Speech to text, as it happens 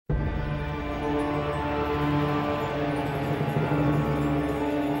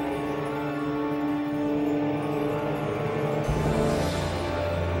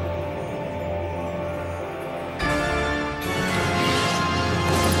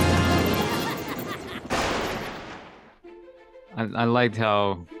I liked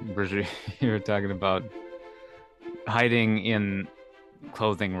how Bridget, you were talking about hiding in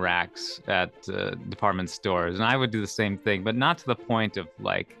clothing racks at department stores, and I would do the same thing, but not to the point of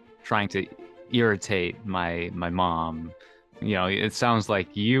like trying to irritate my mom. It sounds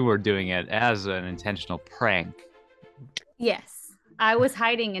like you were doing it as an intentional prank. Yes, I was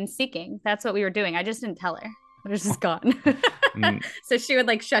hiding and seeking. That's what we were doing. I just didn't tell her. I was just gone. N- So she would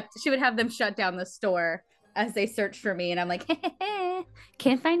she would have them shut down the store as they searched for me. And I'm like,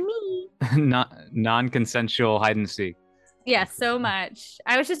 can't find me. Not non-consensual hide and seek. Yeah, so much.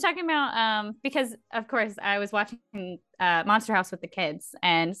 I was just talking about because of course I was watching Monster House with the kids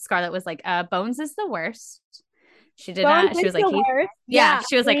and Scarlett was like, Bones is the worst. She did Bones not. She is was like, the he worst. yeah, Yeah,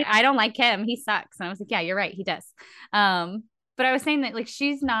 she was like, I don't like him. He sucks. And I was like, yeah, you're right. He does. But I was saying that like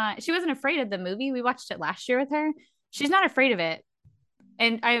she wasn't afraid of the movie. We watched it last year with her. She's not afraid of it.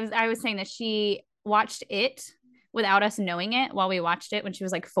 And I was saying that she watched it without us knowing it while we watched it when she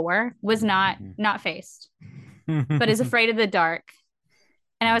was like 4, was not faced, but is afraid of the dark.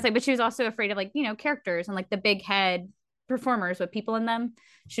 And I was like, but she was also afraid of like, characters and like the big head performers with people in them.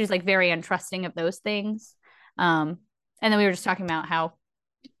 She was like very untrusting of those things. And then we were just talking about how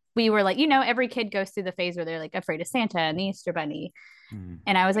we were like, every kid goes through the phase where they're like afraid of Santa and the Easter Bunny.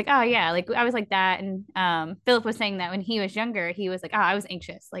 And I was like, oh yeah, like I was like that. And Philip was saying that when he was younger, he was like, oh, I was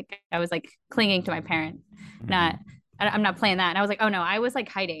anxious. Like I was like clinging to my parent. Not I'm not playing that. And I was like, oh no, I was like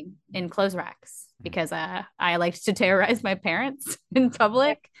hiding in clothes racks because I liked to terrorize my parents in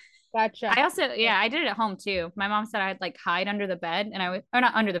public. gotcha. I also, yeah, I did it at home too. My mom said I'd like hide under the bed and I would, or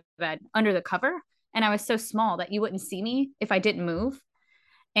not under the bed, under the cover. And I was so small that you wouldn't see me if I didn't move.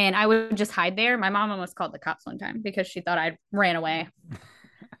 And I would just hide there. My mom almost called the cops one time because she thought I ran away.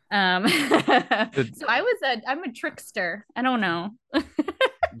 Did, So I'm a trickster. I don't know.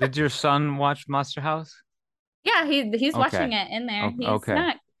 did your son watch Monster House? Yeah, he's Okay. watching it in there.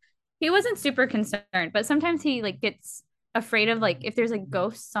 Okay. He wasn't super concerned, but sometimes he like gets afraid of like if there's like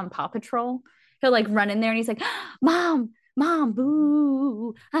ghosts on Paw Patrol, he'll like run in there and he's like, Mom,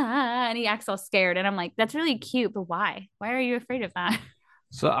 boo, and he acts all scared. And I'm like, that's really cute, but why? Why are you afraid of that?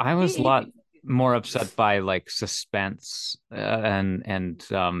 So I was a lot more upset by like suspense and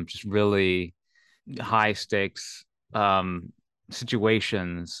just really high stakes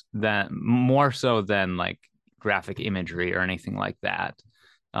situations that more so than like graphic imagery or anything like that.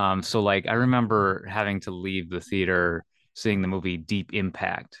 So like I remember having to leave the theater seeing the movie Deep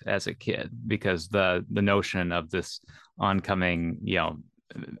Impact as a kid because the notion of this oncoming,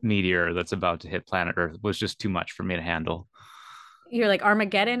 meteor that's about to hit planet Earth was just too much for me to handle. You're like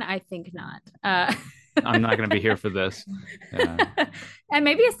Armageddon? I think not. I'm not going to be here for this. Yeah. And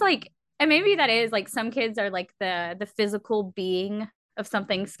maybe it's like, and maybe that is like some kids are like the physical being of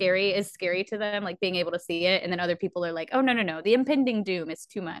something scary is scary to them, like being able to see it, and then other people are like, oh no, the impending doom is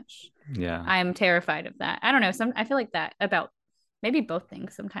too much. Yeah. I'm terrified of that. I don't know. I feel like that about maybe both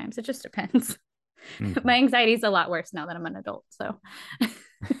things sometimes. It just depends. Mhm. My anxiety is a lot worse now that I'm an adult. So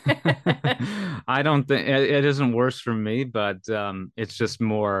I don't think it isn't worse for me, but it's just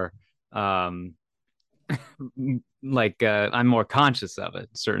more um, like I'm more conscious of it,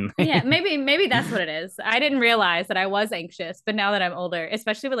 yeah, certainly. maybe that's what it is. I didn't realize that I was anxious, but now that I'm older,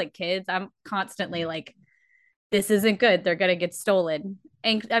 especially with like kids, I'm constantly like, this isn't good. They're gonna get stolen.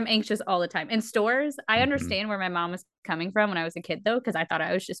 I'm anxious all the time. In stores, I Mhm. understand where my mom was coming from when I was a kid though, because I thought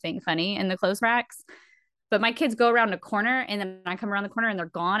I was just being funny in the clothes racks. But my kids go around a corner and then I come around the corner and they're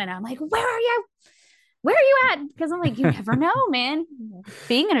gone. And I'm like, where are you? Where are you at? Because I'm like, you never know, man.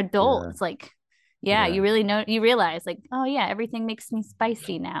 Being an adult, Yeah, it's like, yeah, yeah. you really know, you realize, like, oh, yeah, everything makes me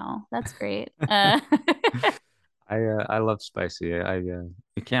spicy now. That's great. I love spicy. You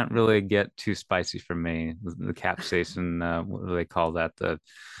can't really get too spicy for me. The capsaicin, what do they call that?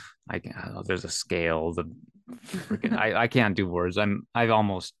 There's a scale. I can't do words. I've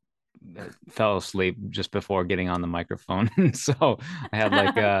almost fell asleep just before getting on the microphone. So I had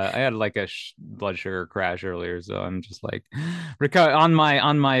like a blood sugar crash earlier. So I'm just like recover on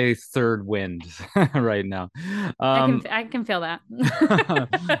my third wind right now. Um, I can feel that.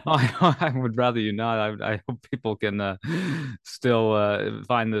 I would rather you not. I hope people can still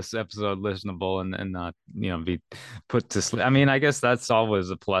find this episode listenable and not be put to sleep. I mean, I guess that's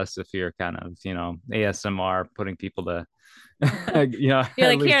always a plus if you're kind of ASMR putting people to You're at like, here,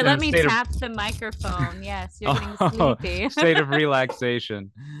 least in let a me state of tap the microphone. Yes, you're getting oh, sleepy. state of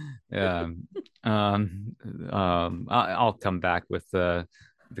relaxation. Yeah. I'll come back with the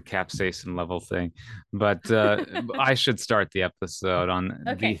capsaicin level thing, but I should start the episode on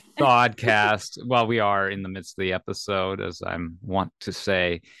the Okay. Thodcast while we are in the midst of the episode, as I'm want to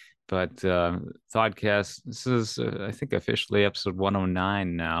say. but Thoughtcast, this is, I think, officially episode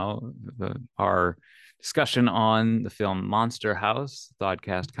 109 now. Our discussion on the film Monster House,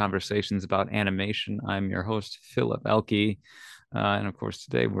 Thoughtcast conversations about animation. I'm your host, Philip Elke. And of course,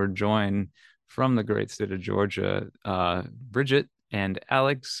 today we're joined from the great state of Georgia. Bridget and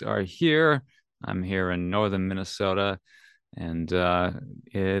Alex are here. I'm here in northern Minnesota. And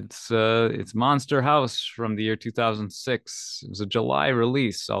it's Monster House from the year 2006. It was a July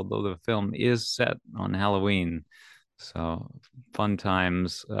release, although the film is set on Halloween. So fun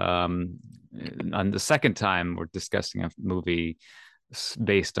times. On the second time, we're discussing a movie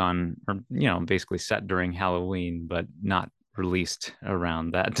based on, or basically set during Halloween, but not released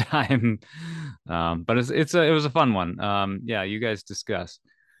around that time. But it was a fun one. Yeah, you guys discuss.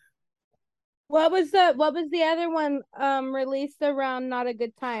 What was the other one released around not a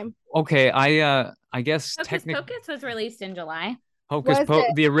good time? Okay, I guess Hocus Pocus was released in July.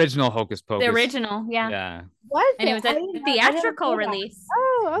 The original Hocus Pocus. The original, yeah. Yeah. And it was a theatrical release.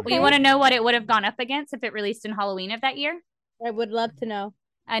 Oh, okay. Well, you want to know what it would have gone up against if it released in Halloween of that year? I would love to know.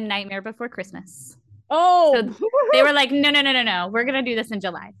 A Nightmare Before Christmas. Oh, so they were like, no. We're gonna do this in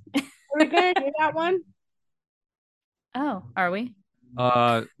July. We're gonna do that one. Oh, are we?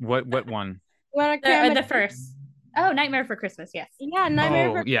 What one? The first. Oh, Nightmare for Christmas. Yes. Yeah,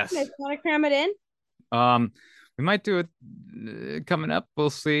 Nightmare for yes. Christmas. Want to cram it in? We might do it coming up. We'll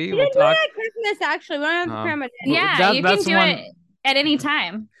see. We'll talk at Christmas. Actually, we don't have to cram it in. Yeah, you can do it at any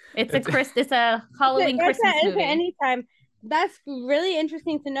time. It's a Halloween Christmas movie. Anytime. That's really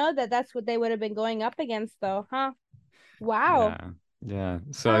interesting to know that that's what they would have been going up against, though, huh? Wow. Yeah.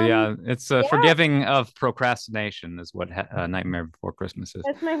 So it's forgiving of procrastination is what Nightmare Before Christmas is.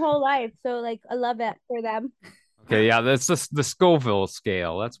 That's my whole life. So like, I love it for them. Okay. Yeah. That's the Scoville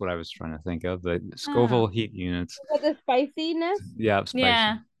scale. That's what I was trying to think of. The Scoville heat units. The spiciness. Yeah. Spicy.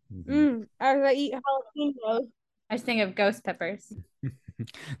 Yeah. I was eat jalapenos. I was thinking of ghost peppers.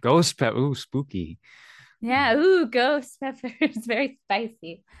 Ghost pepper. Ooh, spooky. Yeah. Ooh, ghost peppers. Very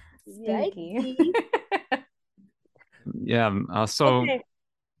spicy. Spooky. Yeah. So okay.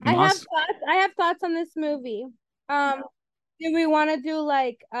 I have thoughts on this movie. Do we want to do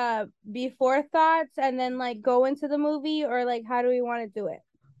like before thoughts and then like go into the movie, or like how do we want to do it?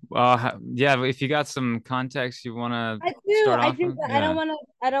 Yeah, if you got some context you want to I do.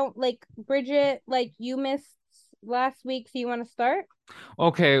 I don't like Bridget, like you missed last week, so you want to start?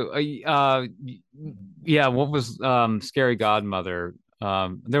 Okay. Yeah, what was Scary Godmother?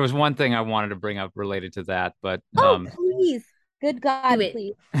 There was one thing I wanted to bring up related to that, but please, good God,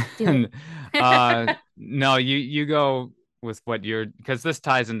 please. No, you go with what because this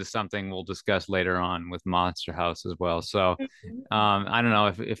ties into something we'll discuss later on with Monster House as well. So I don't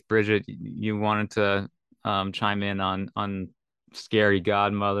know if Bridget, you wanted to chime in on Scary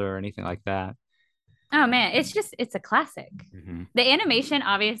Godmother or anything like that. Oh man, it's a classic. The animation,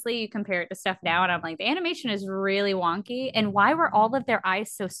 obviously, you compare it to stuff now, and I'm like, the animation is really wonky. And why were all of their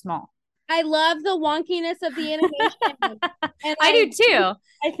eyes so small? I love the wonkiness of the animation. And I do too.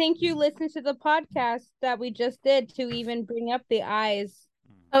 I think you listened to the podcast that we just did to even bring up the eyes.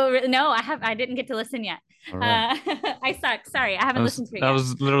 Oh no, I didn't get to listen yet. Right. I suck. Sorry, I haven't listened to it. That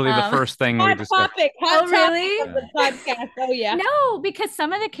was literally the first thing we discussed. Hot really? Of the podcast. Oh yeah. No, because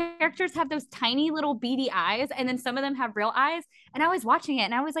some of the characters have those tiny little beady eyes, and then some of them have real eyes. And I was watching it,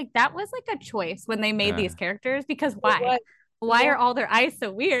 and I was like, that was like a choice when they made these characters, because why? Why are all their eyes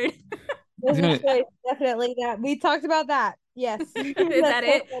so weird? Definitely that. We talked about that. Yes. Is that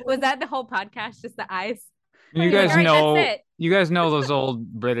it? Was that the whole podcast? Just the eyes? You guys know those old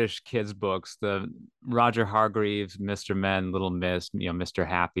British kids books, the Roger Hargreaves, Mr. Men, Little Miss, Mr.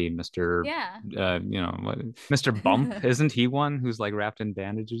 Happy, Mr. Mr. Bump, isn't he one who's like wrapped in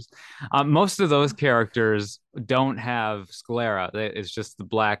bandages? Most of those characters don't have sclera. It's just the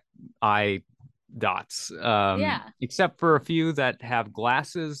black eye dots. Except for a few that have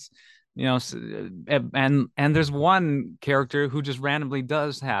glasses. And there's one character who just randomly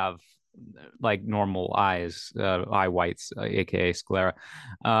does have like normal eyes, eye whites, aka sclera,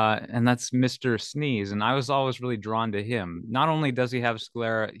 and that's Mr. Sneeze. And I was always really drawn to him. Not only does he have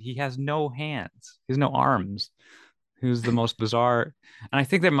sclera, he has no hands, he has no arms. Who's the most bizarre. And I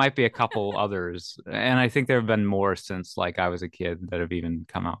think there might be a couple others, and I think there have been more since like I was a kid that have even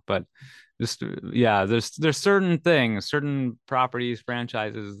come out. But just there's certain things, certain properties,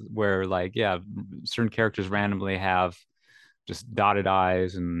 franchises where like certain characters randomly have just dotted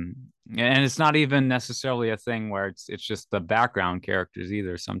eyes, and it's not even necessarily a thing where it's just the background characters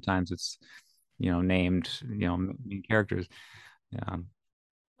either. Sometimes it's named main characters. Yeah.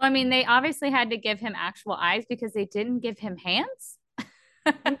 I mean, they obviously had to give him actual eyes because they didn't give him hands.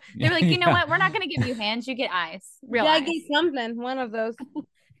 They were like, you know what? We're not gonna give you hands. You get eyes. Real eyes. get something. One of those.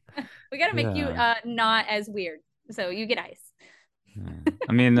 We gotta make you not as weird. So you get eyes.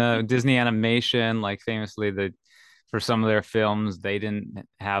 I mean, Disney Animation, like famously, for some of their films, they didn't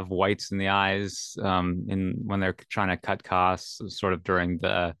have whites in the eyes in when they're trying to cut costs, sort of during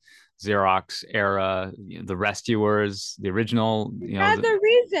the Xerox era. The Rescuers, the original, That's the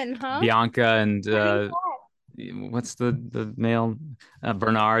reason, huh? Bianca and what's the male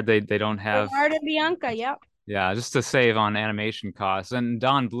Bernard? They don't have Bernard and Bianca. Yep. Yeah, just to save on animation costs. And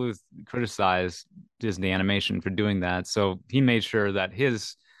Don Bluth criticized Disney Animation for doing that. So he made sure that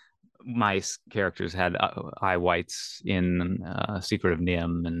his mice characters had eye whites in Secret of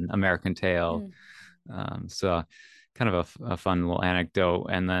NIMH and American Tail. So kind of a fun little anecdote.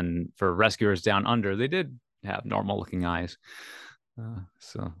 And then for Rescuers Down Under, they did have normal looking eyes.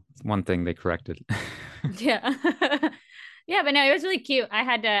 So it's one thing they corrected. Yeah. Yeah, but no, it was really cute. I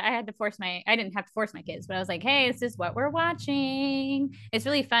didn't have to force my kids, but I was like, hey, this is what we're watching. It's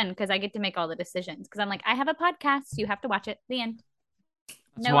really fun because I get to make all the decisions because I'm like, I have a podcast. You have to watch it. The end.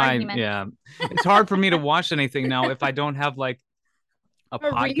 That's why, yeah. It's hard for me to watch anything now if I don't have like a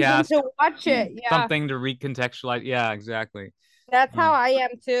podcast to watch it. Yeah. Something to recontextualize. Yeah, exactly. That's how I am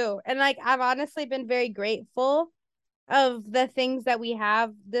too. And like, I've honestly been very grateful of the things that we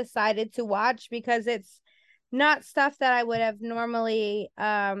have decided to watch because it's not stuff that I would have normally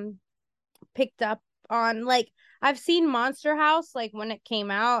picked up on. Like, I've seen Monster House, like when it came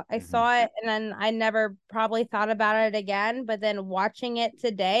out, I saw it and then I never probably thought about it again. But then watching it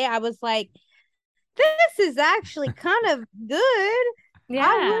today, I was like, this is actually kind of good. Yeah.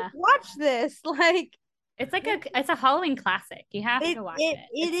 I would watch this. Like, it's a Halloween classic. You have to watch it.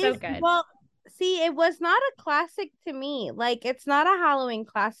 It's so good. Well, see, it was not a classic to me. Like, it's not a Halloween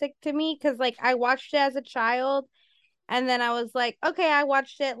classic to me because, like, I watched it as a child and then I was like, okay, I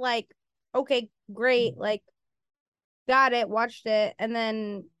watched it, like, okay, great, like, got it, watched it. And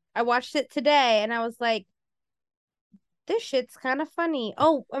then I watched it today and I was like, this shit's kind of funny.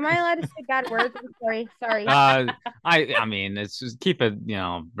 Oh, am I allowed to say bad words? I'm sorry. I mean, it's just keep it,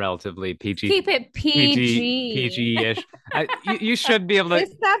 relatively PG. Keep it PG. PG-ish. You should be able to.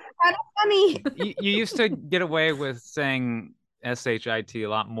 This stuff's kind of funny. You used to get away with saying shit a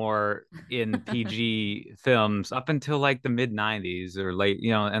lot more in PG films up until like the mid 90s or late,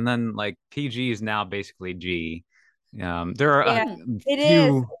 and then like PG is now basically G. There are it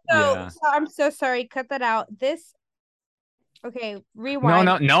is. So I'm so sorry. Cut that out. Okay, rewind.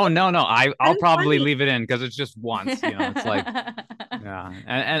 No. I'll probably leave it in because it's just once. It's like, yeah,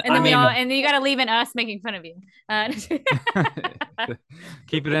 and then you got to leave in us making fun of you.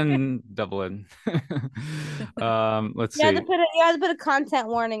 Keep it in, double in. Let's see. You have to put a content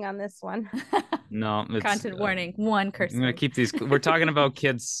warning on this one. No, it's, content warning. One curse. I'm gonna keep these. We're talking about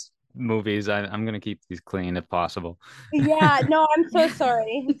kids movies. I'm gonna keep these clean if possible. Yeah, no, I'm so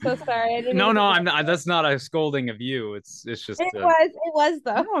sorry. I didn't I'm not. That's not a scolding of you. It's just. It was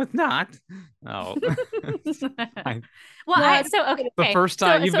though. No, it's not. No. Okay. The first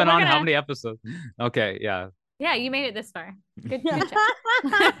time you've been on how many episodes? Okay, yeah. Yeah, you made it this far. Good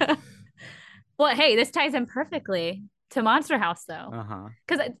job. Well, hey, this ties in perfectly to Monster House though,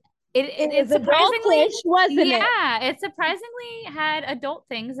 because it surprisingly wasn't it? Yeah, it surprisingly had adult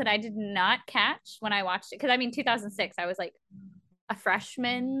things that I did not catch when I watched it. Because 2006, I was like a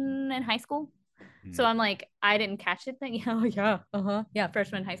freshman in high school, so I'm like, I didn't catch it then.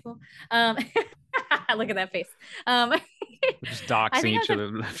 Freshman in high school. Look at that face. Just doxing each other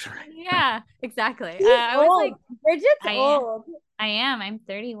left, right. Yeah, exactly. I was like, Bridget's old. I am. I'm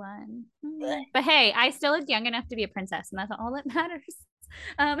 31. But hey, I still look young enough to be a princess, and that's all that matters.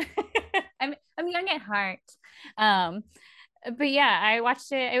 I'm young at heart. But yeah, I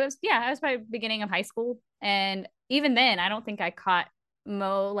watched it. It was by beginning of high school, and even then, I don't think I caught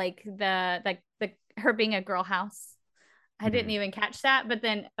like the her being a girl house. I didn't even catch that. But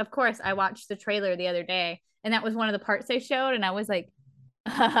then, of course, I watched the trailer the other day, and that was one of the parts they showed, and I was like,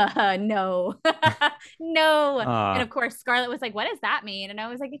 no, no. And of course, Scarlett was like, what does that mean? And I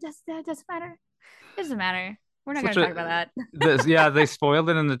was like, that doesn't matter. It doesn't matter. We're not going to talk about that. They spoiled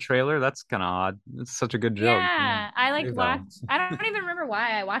it in the trailer. That's kind of odd. It's such a good joke. Yeah, I watched. I don't even remember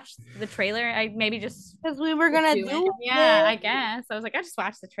why I watched the trailer. I maybe just because we were gonna do it. Yeah, I guess I was like, I just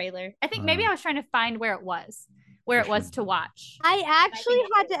watched the trailer. I think maybe I was trying to find where it was to watch. I actually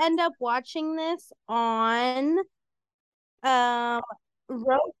had to end up watching this on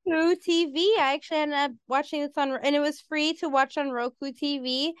Roku TV. I actually ended up watching this and it was free to watch on Roku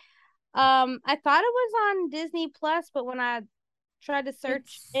TV. I thought it was on Disney Plus, but when I tried to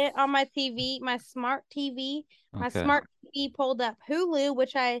search it on my TV, my smart TV, my smart TV pulled up Hulu,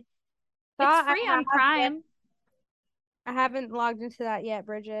 which I It's thought free I on have, but Prime. I haven't logged into that yet,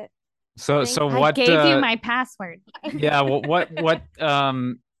 Bridget. So Thank I what gave you my password. yeah, what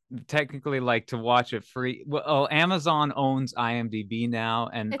technically like to watch it free. Well, Amazon owns IMDb now,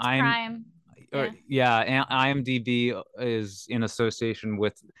 and It's Prime. Yeah. IMDb is in association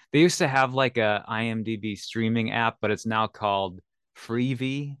with. They used to have like a IMDb streaming app, but it's now called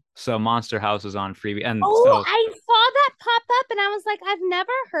Freevee. So Monster House is on Freevee, and Oh, so I saw that pop up and I was like, I've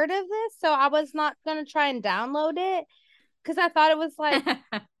never heard of this, so I was not gonna try and download it because I thought it was like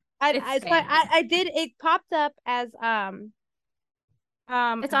It's spam. I did it popped up as It's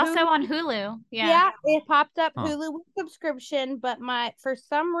Hulu. also on Hulu. Yeah. Yeah, it popped up Huh. Hulu with subscription, but for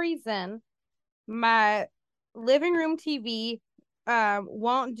some reason my living room TV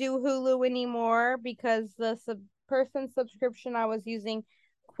won't do Hulu anymore because the person subscription I was using,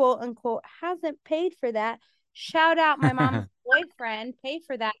 quote unquote, hasn't paid for that. Shout out my mom's boyfriend, paid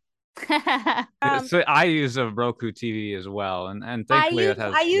for that. so I use a Roku TV as well, and thankfully it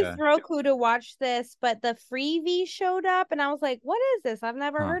has. I used Roku to watch this, but the Freevee showed up, and I was like, "What is this? I've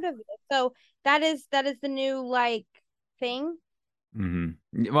never heard of it." So that is the new like thing.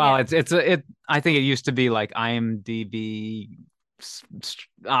 Mm-hmm. Well, Yeah. I think it used to be like IMDb.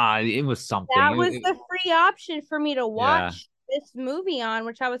 It was something. That was the free option for me to Yeah. watch this movie on,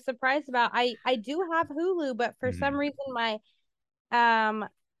 which I was surprised about. I do have Hulu, but for some reason my um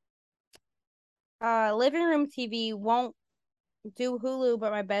living room TV won't do Hulu,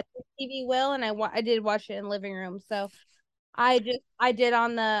 but my bedroom TV will, and I did watch it in living room. So I did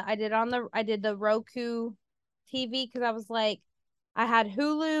the Roku TV because I was like, I had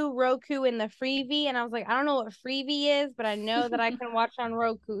Hulu, Roku, and the Freevee, and I was like, I don't know what Freevee is, but I know that I can watch on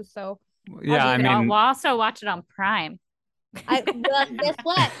Roku. So Yeah, I mean, we'll also watch it on Prime. well, guess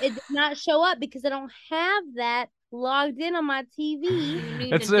what? It did not show up because I don't have that logged in on my TV.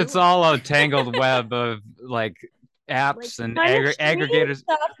 it's all a tangled web of like apps and aggregators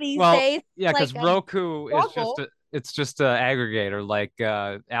stuff these well days. yeah, because Like Roku is struggle. it's just an aggregator like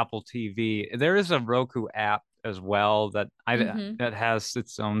Apple TV. There is a Roku app as well that Mhm. that has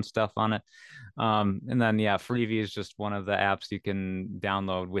its own stuff on it. And then yeah, Freevee is just one of the apps you can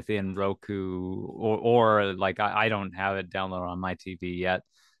download within Roku, or like I don't have it downloaded on my TV yet.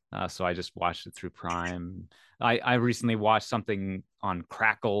 So I just watched it through Prime. I recently watched something on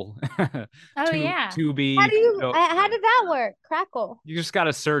Crackle, Oh yeah. Tubi. How did that work? Crackle. You just got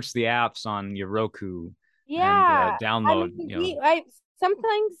to search the apps on your Roku and Yeah. I download. mean, I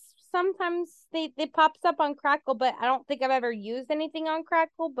sometimes they pops up on Crackle, but I don't think I've ever used anything on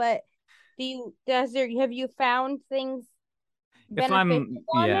Crackle. But have you found things If beneficial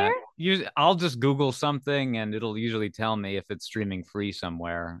on there? I'll just Google something and it'll usually tell me if it's streaming free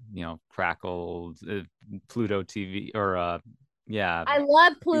somewhere. Crackle, Pluto TV, or yeah. I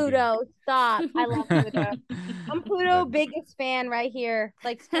love Pluto. Stop. I love Pluto. I'm Pluto But biggest fan right here.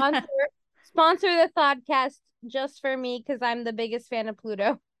 Like sponsor the podcast just for me because I'm the biggest fan of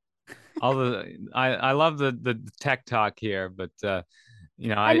Pluto. I love the tech talk here, but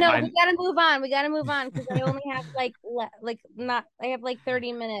I know we gotta move on. We gotta move on because I only have I have like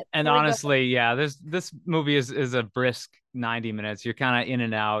 30 minutes. And honestly, yeah, this movie is a brisk 90 minutes. You're kind of in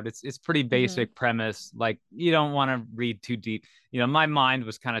and out. It's pretty basic premise. Like you don't want to read too deep. My mind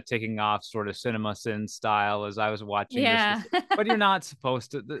was kind of taking off sort of CinemaSins style as I was watching this. But you're not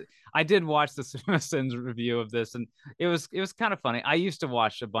supposed to. I did watch the CinemaSins review of this, and it was kind of funny. I used to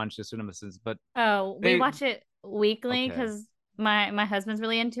watch a bunch of CinemaSins, but we watch it weekly because my husband's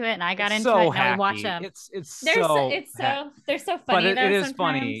really into it and I got into it and I watch them. They're so funny. But it is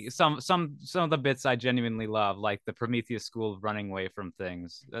funny. Some of the bits I genuinely love, like the Prometheus school of running away from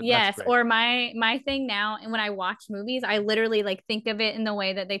things. Yes, or my thing now, and when I watch movies, I literally like think of it in the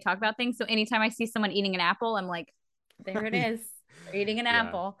way that they talk about things. So anytime I see someone eating an apple, I'm like, there it is. They're eating an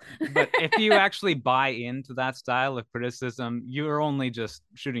apple. But if you actually buy into that style of criticism, you're only just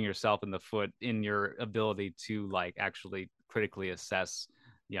shooting yourself in the foot in your ability to like actually critically assess,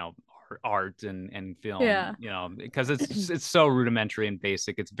 art and film. Because it's so rudimentary and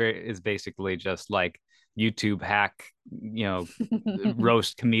basic. It's basically just like YouTube hack,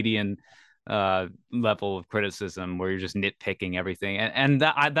 roast comedian level of criticism where you're just nitpicking everything, and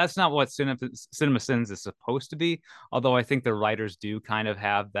that's not what CinemaSins is supposed to be. Although I think the writers do kind of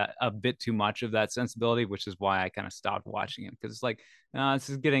have that a bit too much of that sensibility, which is why I kind of stopped watching it, because it's like this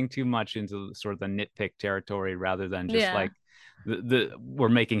is getting too much into sort of the nitpick territory rather than just like we're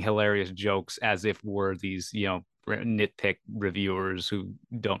making hilarious jokes as if we're these nitpick reviewers who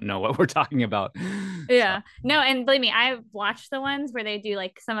don't know what we're talking about. Yeah. No, and believe me, I've watched the ones where they do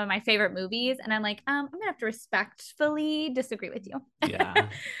like some of my favorite movies, and I'm like, I'm gonna have to respectfully disagree with you. Yeah.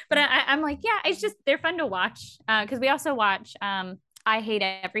 But I'm like, yeah, it's just they're fun to watch. Because we also watch I Hate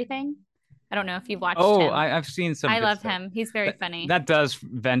Everything. I don't know if you've watched him. I've seen some. I good love stuff. him. He's very funny. That does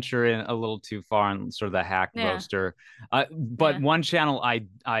venture in a little too far on sort of the hack roaster. But one channel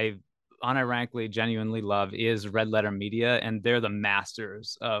I unironically genuinely love is Red Letter Media, and they're the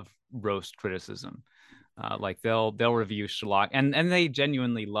masters of roast criticism. Like they'll review schlock, and they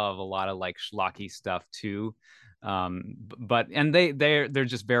genuinely love a lot of like schlocky stuff too. But they're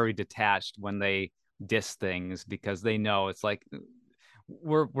just very detached when they diss things, because they know it's like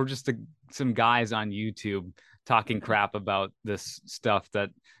we're just some guys on YouTube talking crap about this stuff that,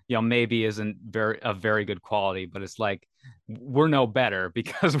 you know, maybe isn't very good quality, but it's like we're no better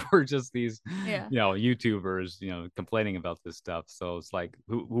because we're just these, you know, YouTubers, you know, complaining about this stuff. So it's like,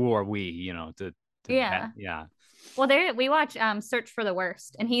 who are we, you know, to yeah. Well, we watch Search for the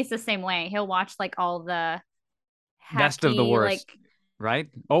Worst, and he's the same way. He'll watch like all the best of the worst, like, right?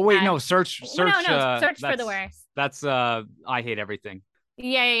 Oh wait, no, search for the worst. That's I Hate Everything.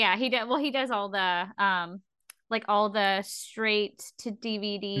 Yeah. He does all the like all the straight to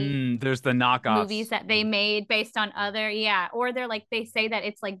DVD. There's the knockoffs movies that they made based on other, or they're like, they say that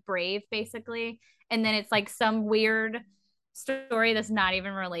it's like Brave basically, and then it's like some weird story that's not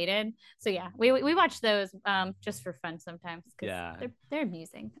even related. So yeah, we watch those just for fun sometimes, because they're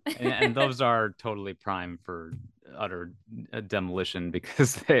amusing. and those are totally prime for utter demolition,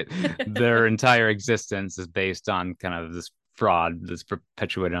 because their entire existence is based on kind of this fraud that's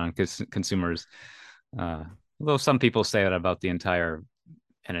perpetuated on consumers. Although some people say that about the entire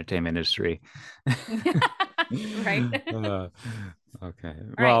entertainment industry. Right. Okay.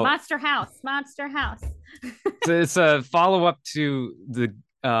 Well, right. Monster House. So it's a follow-up to the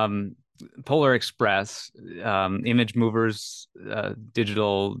Polar Express. Image Movers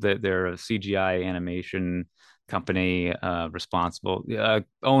Digital, they're a CGI animation company,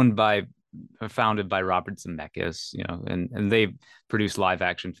 founded by Robert Zemeckis, you know, and they produce live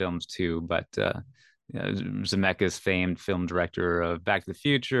action films too. But Zemeckis, famed film director of Back to the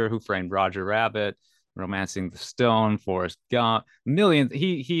Future, Who Framed Roger Rabbit, Romancing the Stone, Forrest Gump, millions.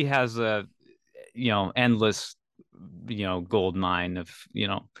 He has a, you know, endless, you know, gold mine of, you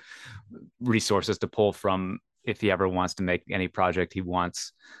know, resources to pull from if he ever wants to make any project he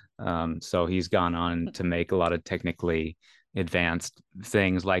wants. So he's gone on to make a lot of technically advanced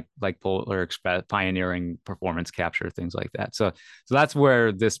things like Polar Express, pioneering performance capture, things like that. So that's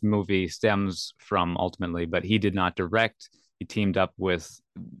where this movie stems from ultimately. But he did not direct. He teamed up with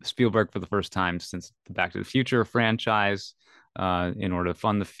Spielberg for the first time since the Back to the Future franchise in order to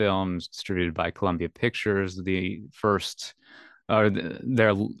fund the film. It's distributed by Columbia Pictures. Their first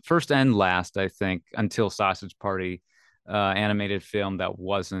and last, I think, Until Sausage Party animated film that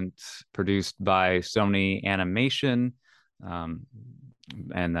wasn't produced by Sony Animation. And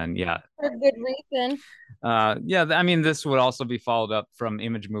then for good reason. I mean, this would also be followed up from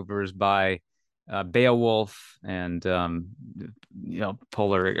Image Movers by Beowulf and you know,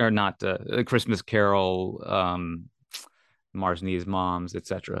 A Christmas Carol, Mars Needs Moms,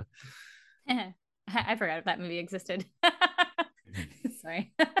 etc. I forgot if that movie existed.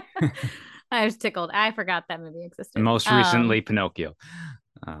 Sorry. I was tickled. I forgot that movie existed. And most recently, Pinocchio.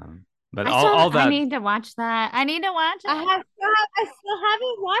 But all that, I need to watch that. I need to watch it. I still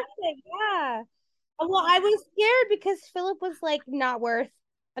haven't watched it. Yeah. Well, I was scared because Philip was like, not worth.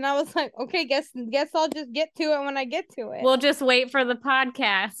 And I was like, okay, guess I'll just get to it when I get to it. We'll just wait for the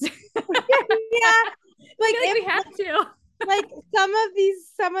podcast. Yeah. Like we have to. Like some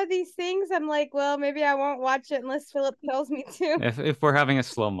of these things, I'm like, well, maybe I won't watch it unless Philip tells me to. If we're having a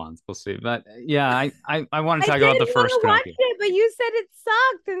slow month, we'll see. But yeah, I want to talk about the first Pinocchio. But you said it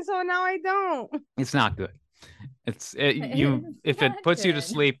sucked, and so now I don't. It's not good. If it puts you to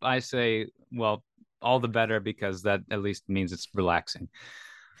sleep, I say, well, all the better, because that at least means it's relaxing.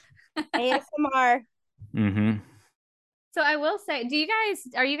 ASMR. Mm-hmm. So I will say,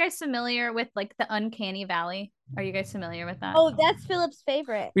 are you guys familiar with like the Uncanny Valley? Are you guys familiar with that? Oh, that's Philip's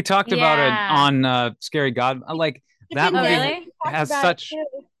favorite. We talked about it on Scary God. Like that movie really? has such,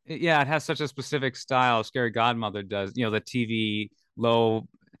 it has such a specific style. Scary Godmother does, you know, the TV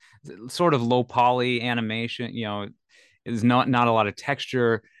sort of low poly animation, you know, is not a lot of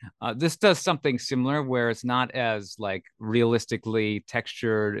texture. This does something similar where it's not as like realistically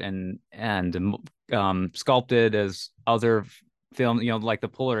textured and sculpted as other film, like the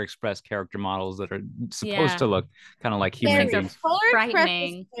Polar Express character models that are supposed Yeah. to look kind of like Those human things are beings. Polar Express was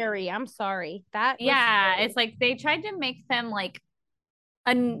frightening. scary. I'm sorry. That was Yeah, scary. it's like they tried to make them like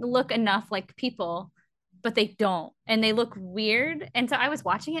look enough like people, but they don't, and they look weird. And so I was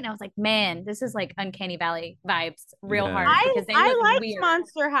watching it, and I was like, man, this is like Uncanny Valley vibes, real Yeah. hard because they I look liked weird.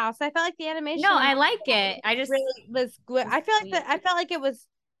 Monster House. I felt like the animation No, in I Monster like House it. I just really was good. it's I feel like weird. I felt like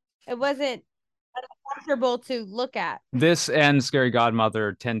it wasn't uncomfortable to look at. This and Scary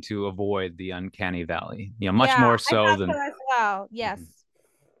Godmother tend to avoid the Uncanny Valley, much Yeah, more I so thought so than. as well. Yes. Mhm.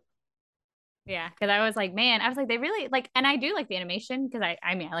 Yeah, because I was like, man, I was like, they really like, and I do like the animation because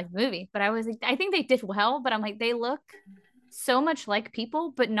I mean, I like the movie, but I was like, I think they did well, but I'm like, they look so much like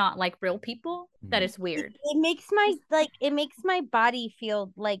people, but not like real people that Mhm. it's weird. It makes my body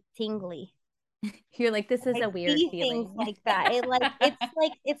feel like tingly. You're like, this is I a weird see things feeling. like that.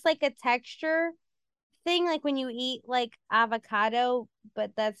 It's like a texture thing, like when you eat like avocado,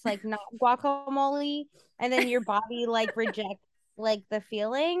 but that's like not guacamole, and then your body like rejects like the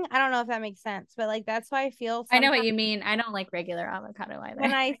feeling. I don't know if that makes sense, but like that's why I feel I know sometimes what you mean. I don't like regular avocado when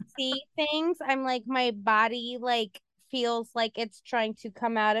either. I see things, I'm like my body like feels like it's trying to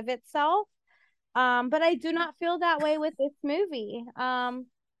come out of itself. But I do not feel that way with this movie.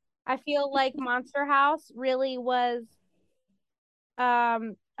 I feel like Monster House really was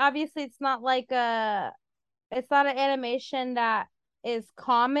obviously it's not an animation that is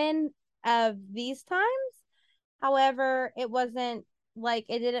common of these times. However, it wasn't like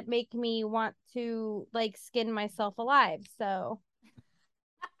it didn't make me want to like skin myself alive. So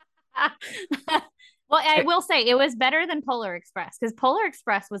Well, I will say it was better than Polar Express because Polar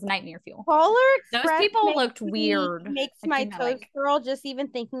Express was nightmare fuel. Polar Those Express people looked weird. makes I my do not toes like. curl just even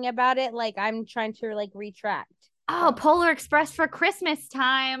thinking about it. Like I'm trying to like retract. Oh, So Polar Express for Christmas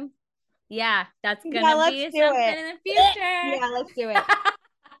time. Yeah, that's yeah, gonna let's be do something it. in the future. Yeah, let's do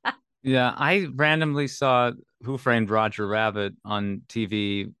it. Yeah, I randomly saw Who Framed Roger Rabbit on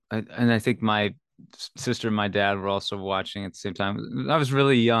TV, and I think my sister and my dad were also watching at the same time. I was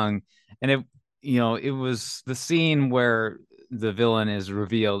really young, and it was the scene where the villain is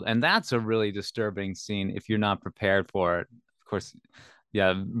revealed, and that's a really disturbing scene if you're not prepared for it. Of course,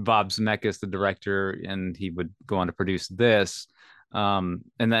 yeah, Bob Zemeckis, the director, and he would go on to produce this. And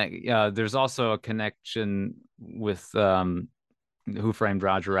that there's also a connection with Who Framed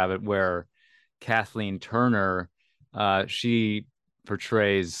Roger Rabbit, where Kathleen Turner, she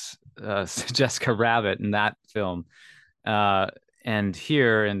portrays Jessica Rabbit in that film. Uh, and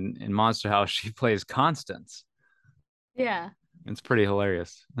here in Monster House, she plays Constance. Yeah. It's pretty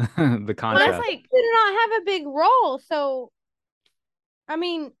hilarious. The Well, that's contrast. like Did not have a big role, so I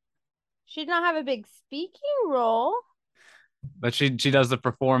mean, she did not have a big speaking role. But she does the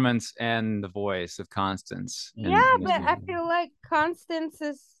performance and the voice of Constance Yeah, in this but I movie. feel like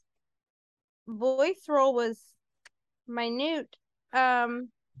Constance's voice role was minute. Um,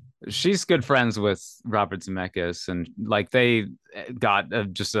 She's good friends with Robert Zemeckis, and like they got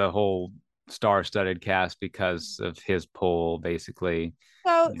just a whole star-studded cast because of his pull, basically.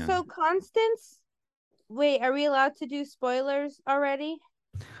 Yeah. so Constance, wait, are we allowed to do spoilers already?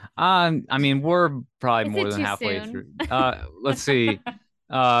 I mean, we're probably is more it than too halfway soon? through. Let's see.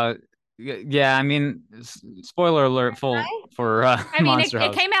 Uh, yeah, I mean, spoiler alert, full I? for I mean, Monster it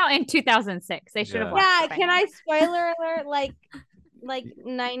House. came out in 2006. They should have Yeah. watched Yeah, it by can now. I spoiler alert like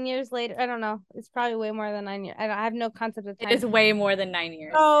 9 years later? I don't know. It's probably way more than 9 years. I have no concept of It time. is way more than 9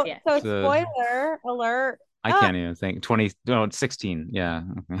 years. So Yeah. So spoiler alert. I Oh, can't even think. 20, no, it's 16. Yeah.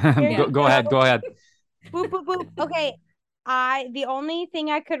 there Yeah. you Go ahead. go. Go ahead. Boop boop boop. Okay. The only thing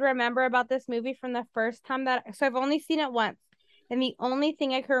I could remember about this movie from the first time I've only seen it once. And the only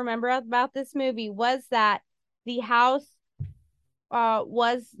thing I could remember about this movie was that the house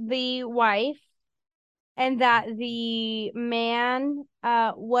was the wife, and that the man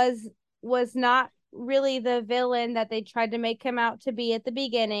was not really the villain that they tried to make him out to be at the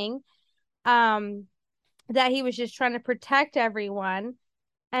beginning. Um that he was just trying to protect everyone,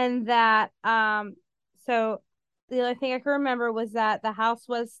 and that so the only thing I can remember was that the house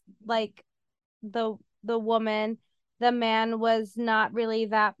was like the woman. The man was not really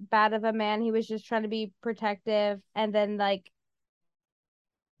that bad of a man. He was just trying to be protective. And then like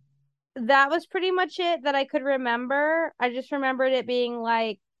that was pretty much it that I could remember. I just remembered it being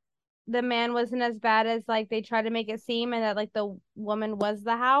like the man wasn't as bad as like they tried to make it seem, and that like the woman was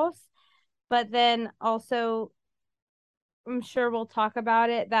the house. But then also I'm sure we'll talk about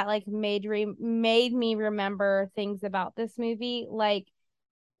it, that like made me remember things about this movie, like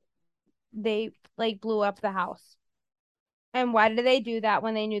they like blew up the house. And why did they do that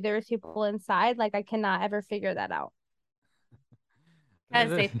when they knew there was people inside? Like I cannot ever figure that out. because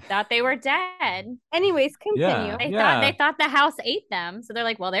they thought they were dead. Anyways, continue. They thought the house ate them, so they're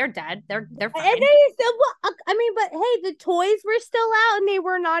like, well, they're dead. They're fine. And they said, well, I mean, but hey, the toys were still out, and they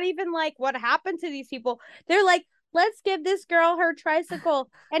were not even like, what happened to these people? They're like, let's give this girl her tricycle,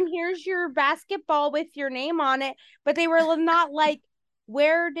 and here's your basketball with your name on it. But they were not like,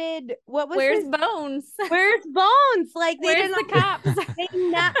 where's Bones? Where's Bones? Like, they where's the cops?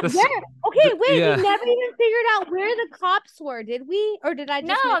 Okay, wait, we never even figured out where the cops were, did we? Or did I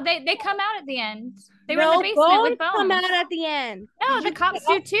just they come out at the end. They were in the basement with Bones. Come out at the end. No, the cops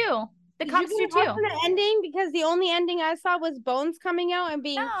do too. The cops do too. The ending, because the only ending I saw was Bones coming out and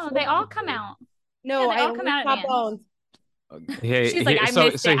being. No, they all come out. No, they all come out at the Bones. Hey, she's like, I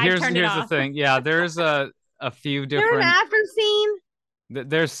missed it. Here's here's the thing. Yeah, there's a few different. There's an after scene.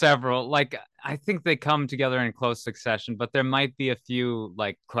 There's several. Like, I think they come together in close succession, but there might be a few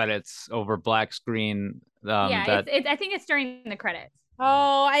like credits over black screen. I think it's during the credits.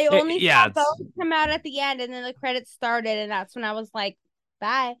 Oh, I only saw Bones come out at the end, and then the credits started, and that's when I was like,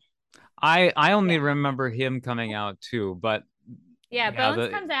 bye. I only remember him coming out too, but Bones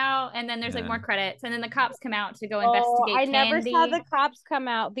comes out, and then there's like more credits, and then the cops come out to go investigate. I never saw the cops come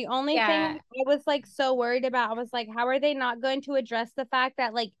out. The only thing I was like so worried about, I was like, how are they not going to address the fact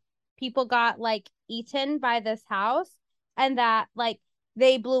that like people got like eaten by this house, and that like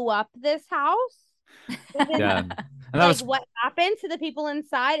they blew up this house? And like, what happened to the people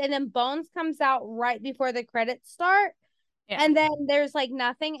inside? And then Bones comes out right before the credits start, and then there's like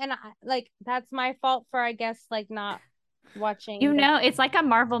nothing, and that's my fault for, I guess, like not watching. It's like a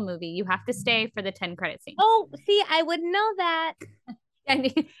Marvel movie. You have to stay for the 10 credit scene. Oh, see, I wouldn't know that. And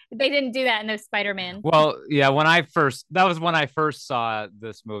they didn't do that in the Spider-Man. Well, yeah, when I first saw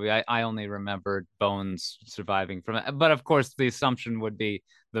this movie, I only remembered Bones surviving from it. But of course, the assumption would be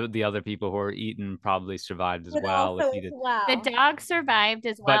the other people who were eaten probably survived as well. The dog survived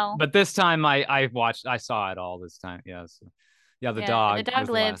as well. But this time I saw it all this time. Yes. Yeah, the dog lives.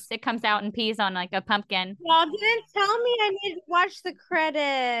 Last. It comes out and pees on like a pumpkin. Y'all didn't tell me I need to watch the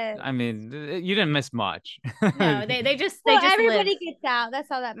credits. I mean, you didn't miss much. No, they just everybody lived. gets out. That's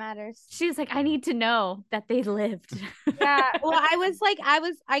all that matters. She's like, I need to know that they lived. Yeah. Well,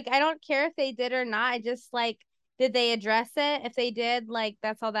 I don't care if they did or not. I just like, did they address it? If they did, like,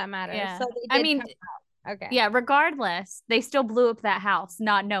 that's all that matters. Yeah. So they did come out. Okay. Yeah, regardless, they still blew up that house,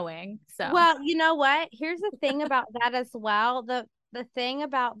 not knowing. So well, you know what? Here's the thing about that as well. The thing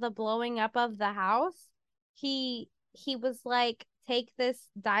about the blowing up of the house, he was like, take this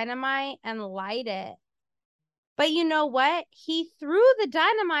dynamite and light it. But you know what? He threw the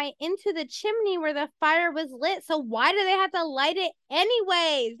dynamite into the chimney where the fire was lit. So why do they have to light it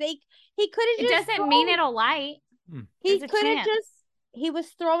anyways? He could have just. It doesn't mean it'll light. He could have just. He was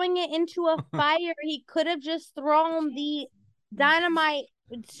throwing it into a fire. He could have just thrown the dynamite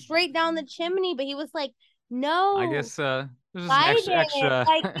straight down the chimney, but he was like, no. I guess this is extra.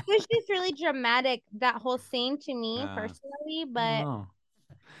 Like, it was just really dramatic, that whole scene, to me personally. But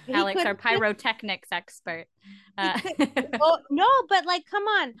Alex, our pyrotechnics expert. No, but like, come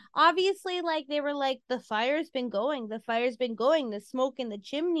on. Obviously, like, they were like, the fire's been going. The smoke in the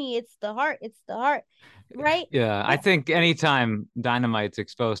chimney. It's the heart. Right? Yeah, I think anytime dynamite's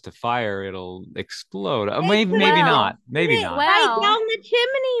exposed to fire, it'll explode. Maybe not. Maybe not. Right down the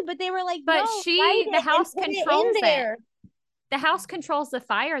chimney, but they were like, but the house controls it. The house controls the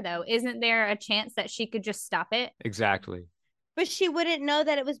fire, though. Isn't there a chance that she could just stop it? Exactly. But she wouldn't know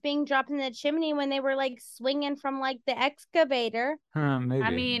that it was being dropped in the chimney when they were like swinging from like the excavator.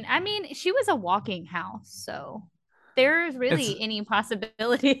 Maybe. I mean, she was a walking house, so there's really any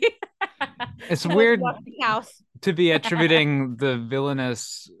possibility. It's weird to be attributing the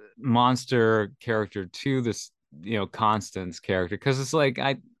villainous monster character to this, Constance character, because it's like,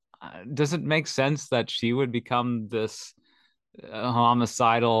 does it make sense that she would become this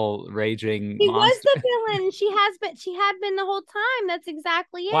homicidal raging monster? Was the villain. She had been the whole time. That's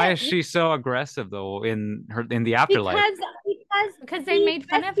exactly it. Why is she so aggressive though in the afterlife? Because they made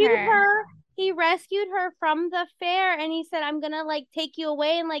fun of her. He rescued her from the fair, and he said, I'm gonna like take you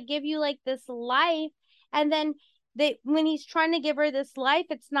away and like give you like this life. And then when he's trying to give her this life,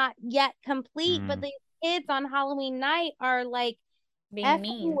 it's not yet complete, but the kids on Halloween night are like being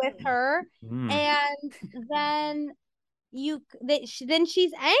mean with her, and then then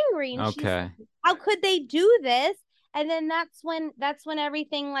she's angry, and she's like, how could they do this? And then that's when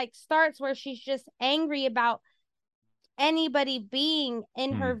everything like starts, where she's just angry about anybody being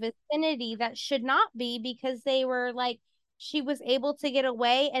in her vicinity that should not be, because they were like, she was able to get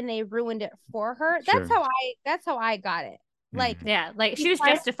away and they ruined it for her. Sure. That's how I got it. Like, like she was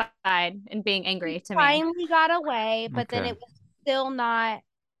justified in being angry to me. Finally got away, but then it was still not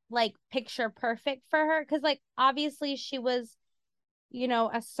like picture perfect for her, because like obviously she was, you know,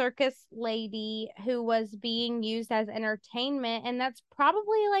 a circus lady who was being used as entertainment, and that's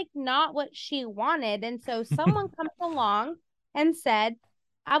probably like not what she wanted. And so someone comes along and said,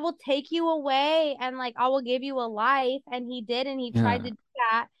 I will take you away and like I will give you a life, and he did, and he tried Yeah. to do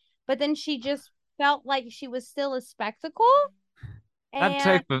that, but then she just felt like she was still a spectacle. That And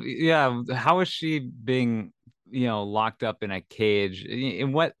type of, yeah, how is she being, locked up in a cage?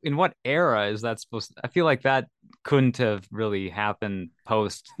 In what era is that supposed to, I feel like that couldn't have really happened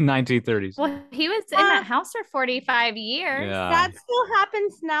post 1930s. Well, he was in uh, that house for 45 years. Yeah. that still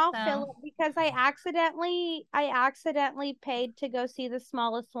happens now, So Philip, because I accidentally paid to go see the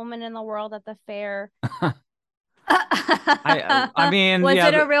smallest woman in the world at the fair. I mean, was yeah,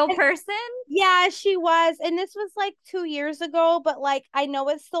 it a real person? Yeah, she was. And this was like 2 years ago, but like I know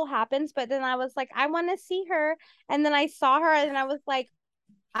it still happens. But then I was like, I want to see her. And then I saw her and I was like,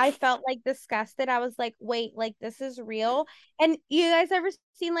 I felt like disgusted. I was like, wait, like this is real. And you guys ever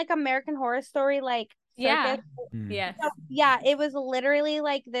seen like American Horror Story, like Yeah. circus? Yes. So, yeah, it was literally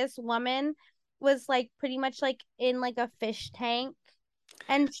like this woman was like pretty much like in like a fish tank,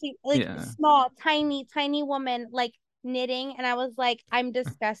 and she like yeah. small, tiny woman like knitting, and I was like, I'm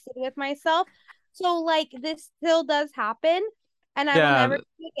disgusted with myself. So like this still does happen, and I will never Yeah, do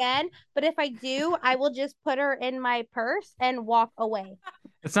it again. But if I do, I will just put her in my purse and walk away.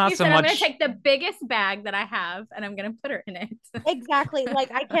 it's not He so said, I'm going to much. take the biggest bag that I have and I'm going to put her in it. Exactly.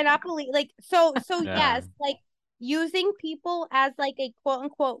 Like I cannot believe like so Yeah. yes, like using people as like a quote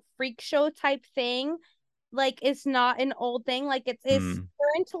unquote freak show type thing, like it's not an old thing. Like it's Hmm.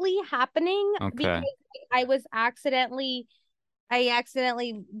 currently happening because Okay. I was accidentally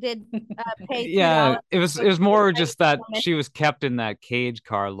did pay Yeah, $2 it was for more a just that woman. she was kept in that cage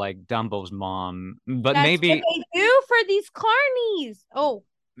car like Dumbo's mom. But That's what maybe they do for these carnies. Oh,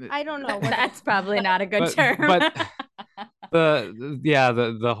 I don't know what That's probably not a good but term. but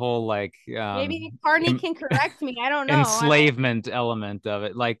the whole like maybe a carny em- can correct me. I don't know. enslavement element of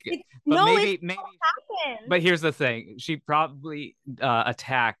it, like, but No, it's maybe happened. but here's the thing, she probably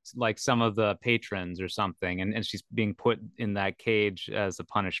attacked like some of the patrons or something, and she's being put in that cage as a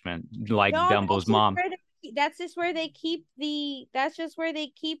punishment like No, Dumbo's mom. that's just where they keep the that's just where they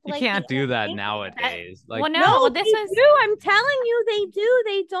keep You like the can't do that entertainment. nowadays, like. Well, no, No, well, this they was, do. I'm telling you, they do.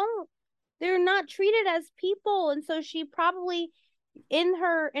 They don't. They're not treated as people, and so she probably, in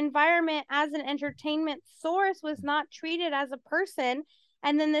her environment as an entertainment source, was not treated as a person.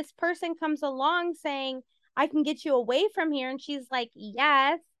 And then this person comes along saying, "I can get you away from here," and she's like,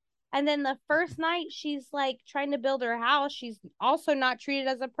 "Yes." And then the first night she's like trying to build her house, she's also not treated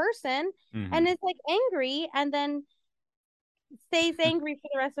as a person, Mhm. and is like angry, and then stays angry for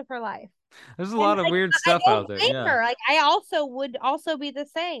the rest of her life. There's a And lot of like weird I stuff don't out there. blame Yeah. her. Like I also would also be the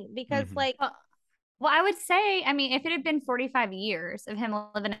same, because Mhm. like well, I would say, I mean, if it had been 45 years of him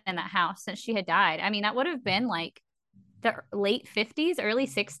living in that house since she had died, I mean, that would have been like the late 50s, early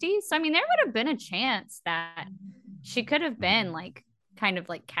 60s. So, I mean, there would have been a chance that she could have been like kind of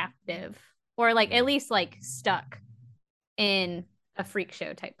like captive or like at least like stuck in a freak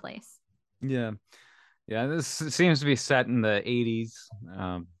show type place. Yeah. Yeah. This seems to be set in the 80s.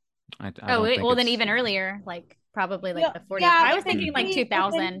 I Oh, don't wait, think well, then it's. even earlier, like probably like yeah, the 40s. yeah, I was if thinking like anybody, if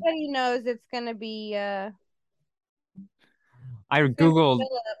 2000. anybody knows, it's gonna be I it's gonna be Googled.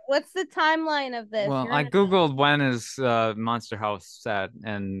 Philip. What's the timeline of this? Well, You're I gonna Googled when is Monster House set,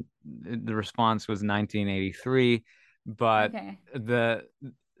 and the response was 1983. But Okay. the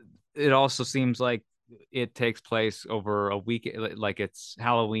it also seems like it takes place over a week, like it's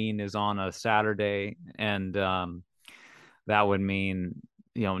Halloween is on a Saturday, and that would mean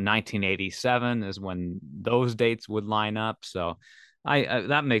 1987 is when those dates would line up. So I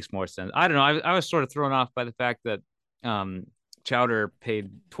that makes more sense. I don't know. I was sort of thrown off by the fact that um Chowder paid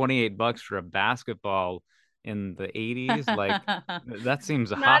 $28 for a basketball in the 80s. Like that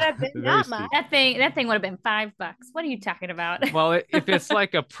seems a not hot, a bit, very not much. steep. that thing would have been $5. What are you talking about? Well, if it's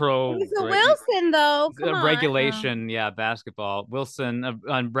like a It pro was a Wilson though. Come on. regulation, yeah, basketball. Wilson,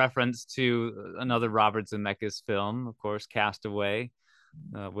 on reference to another Robert Zemeckis film, of course, Castaway.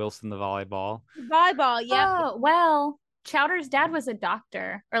 Wilson the volleyball. Volleyball, yep. Oh, well, Chowder's dad was a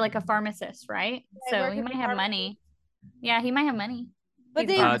doctor or like a pharmacist, right? I So work he at might the have pharmacy. money. Yeah, he might have money. But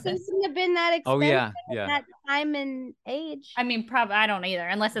He's a they pharmacist. wouldn't have been that Oh expensive yeah, at yeah. that time and age. I mean, probably I don't either,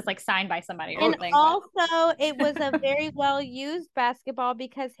 unless it's like signed by somebody or And something. also, it was a very well used basketball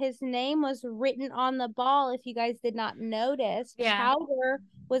because his name was written on the ball. If you guys did not notice, Yeah. Chowder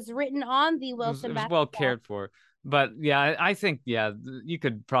was written on the It was Wilson well basketball. cared for. But yeah, I think, yeah, you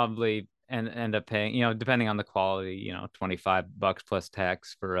could probably and end up paying, depending on the quality, $25 plus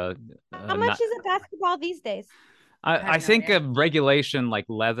tax for How much is a basketball these days? I think a regulation like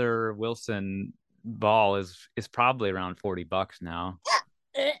leather Wilson ball is probably around $40 now.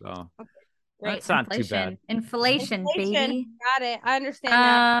 So Right. that's not too bad. Inflation, baby. Got it. I understand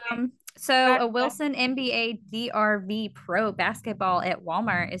now. So a Wilson NBA DRV Pro basketball at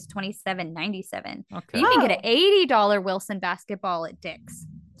Walmart is $27.97. Okay. You can get an $80 Wilson basketball at Dick's.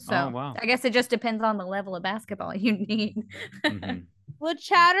 So wow. I guess it just depends on the level of basketball you need. Well,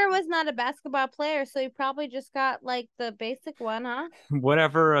 Chowder was not a basketball player, so he probably just got like the basic one, huh?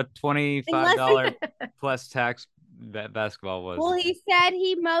 Whatever a $25 plus tax basketball was. Well, he said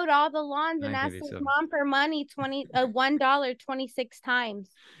he mowed all the lawns and asked his mom for money $1 26 times.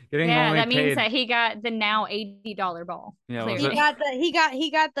 Yeah, that means that he got the now $80 ball. Yeah, he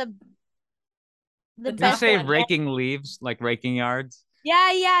got the Did he say raking leaves, like raking yards?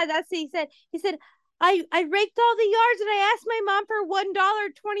 Yeah, that's what he said. He said, I raked all the yards and I asked my mom for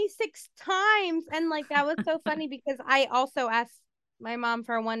 $1 26 times. And like that was so funny because I also asked my mom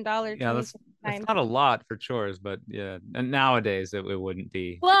for $1. Yeah, that's not a lot for chores, but yeah. And nowadays it wouldn't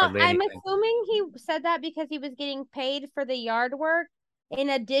be. Well, I'm assuming he said that because he was getting paid for the yard work in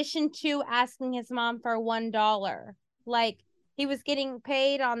addition to asking his mom for $1. Like he was getting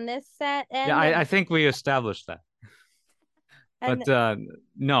paid on this set. Yeah, I think we established that. But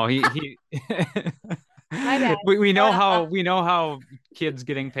no, he my bad. we know how kids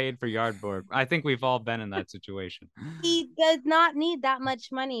getting paid for yard work. I think we've all been in that situation. He does not need that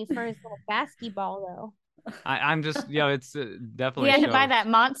much money for his little basketball, though. I'm just, it's definitely. He had to buy that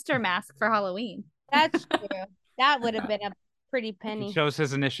monster mask for Halloween. That's true. That would have been a pretty penny. It shows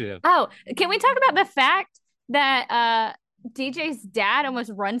his initiative. Oh, can we talk about the fact that DJ's dad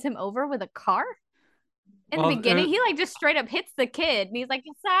almost runs him over with a car? In the beginning, he like just straight up hits the kid and he's like,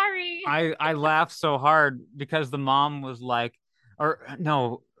 sorry. I laughed so hard because the mom was like, or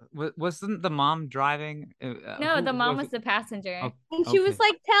no, wasn't the mom driving? No, the mom was the passenger. Oh, and she was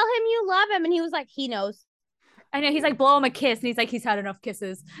like, tell him you love him. And he was like, he knows. I know. He's like, blow him a kiss. And he's like, he's had enough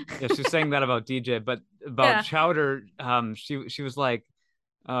kisses. Yeah, she's saying that about DJ, but about Chowder, she was like,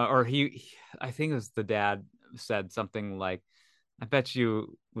 or I think it was the dad said something like, I bet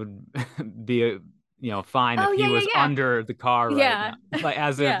you would be fine if he was under the car right now. Like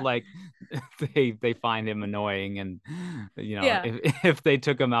as if like they find him annoying and if they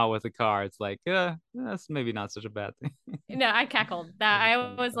took him out with a car, it's like that's maybe not such a bad thing. No, I cackled that.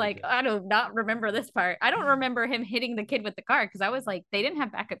 I was like, I do not remember this part. I don't remember him hitting the kid with the car because I was like, they didn't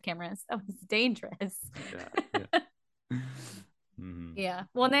have backup cameras. That was dangerous. Yeah.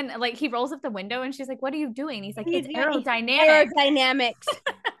 Well, then like he rolls up the window and she's like, what are you doing? He's like, it's aerodynamics.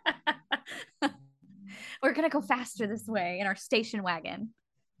 We're going to go faster this way in our station wagon.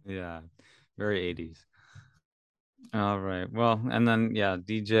 Yeah. Very 80s. All right. Well, and then,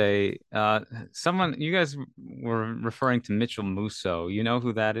 DJ, you guys were referring to Mitchell Musso. You know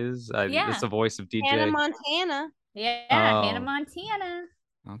who that is? It's the voice of DJ. Hannah Montana. Yeah. Hannah Montana.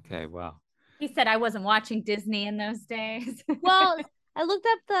 Okay. Wow. He said I wasn't watching Disney in those days. Well, I looked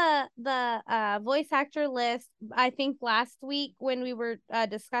up the voice actor list, I think last week when we were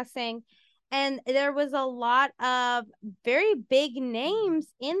discussing, and there was a lot of very big names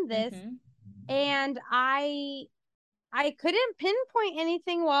in this. And I couldn't pinpoint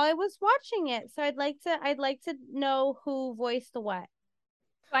anything while I was watching it. So I'd like to know who voiced the what.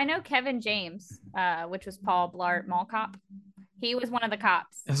 So I know Kevin James, which was Paul Blart Mall Cop. He was one of the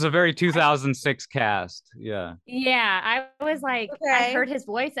cops. It's a very 2006 cast. Yeah. Yeah. I was like, I heard his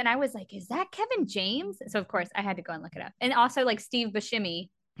voice and I was like, is that Kevin James? So of course I had to go and look it up. And also like Steve Buscemi,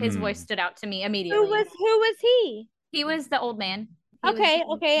 his voice stood out to me immediately. Who was he? He was the old man. Okay.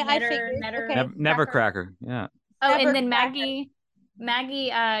 I figured. Never Cracker. Yeah. Oh, and then Maggie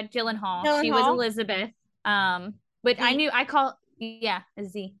Gyllenhaal. She was Elizabeth. But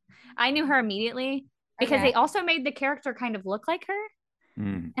Z. I knew her immediately because they also made the character kind of look like her.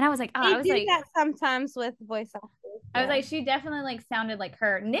 And I was like, I was like that sometimes with voice actors. I was like, she definitely like sounded like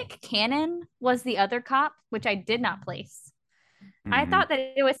her. Nick Cannon was the other cop, which I did not place. I thought that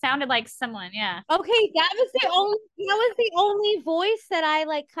it sounded like someone. Yeah. Okay, that was the only voice that I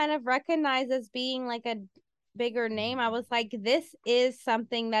like kind of recognized as being like a bigger name. I was like, this is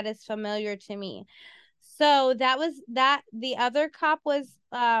something that is familiar to me. So that was that. The other cop was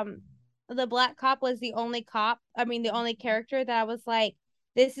the black cop was the only character that I was like,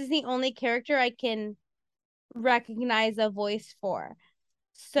 this is the only character I can recognize a voice for.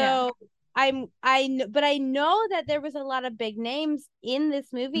 So I know that there was a lot of big names in this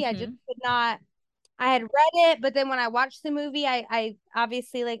movie. I just could not I had read it, but then when I watched the movie, I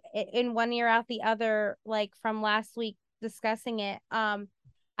obviously like in one ear out the other, like from last week discussing it.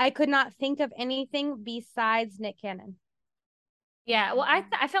 I could not think of anything besides Nick Cannon. Yeah, well,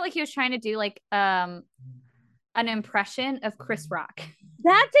 I felt like he was trying to do like an impression of Chris Rock.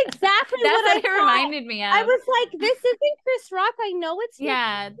 That's exactly That's what I it thought. reminded me of. I was like, this isn't Chris Rock. I know it's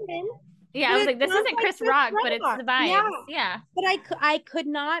yeah. Nick Cannon, Yeah, I was like, this isn't Chris Rock, but it's the vibes. Yeah. But I could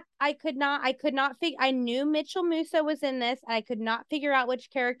not figure. I knew Mitchell Musso was in this. I could not figure out which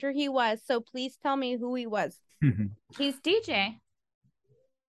character he was. So please tell me who he was. He's DJ.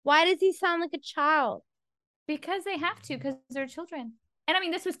 Why does he sound like a child? Because they have to, because they're children. And I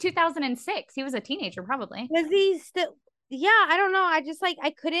mean, this was 2006. He was a teenager, probably. Was he still? Yeah, I don't know. I just like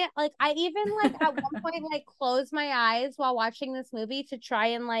I couldn't like. I even like at one point like closed my eyes while watching this movie to try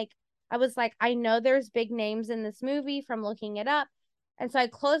and like. I was like, I know there's big names in this movie from looking it up, and so I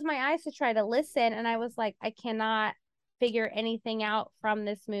closed my eyes to try to listen, and I was like, I cannot figure anything out from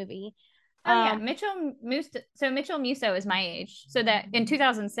this movie. Oh yeah, Mitchell Musso. So Mitchell Musso is my age. So that in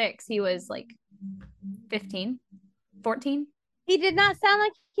 2006 he was like 15, 14. He did not sound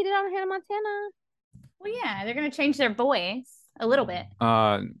like he did on Hannah Montana. Well, yeah, they're gonna change their voice a little bit.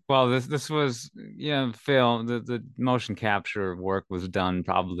 Well, this was film. The motion capture work was done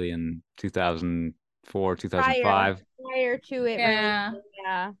probably in 2004, 2005. Prior to it, yeah, really.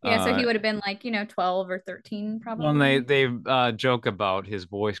 Yeah. So he would have been like 12 or 13 probably. Well, they joke about his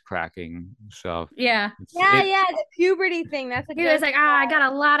voice cracking. So yeah, the puberty thing. That's a. He was like, I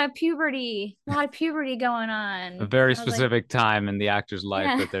got a lot of puberty going on. A very specific time in the actor's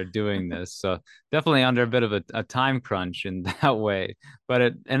life that they're doing this. So definitely under a bit of a time crunch in that way, but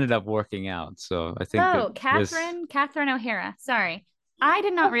it ended up working out. So I think. Catherine O'Hara. Sorry, I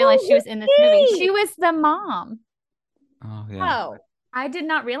did not realize she was in this movie. She was the mom. Oh yeah. Oh, I did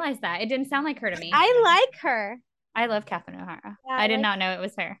not realize that. It didn't sound like her to me. I like her. I love Catherine O'Hara. Yeah, I did not know it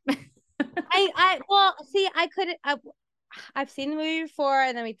was her. Well, see, I've seen the movie before,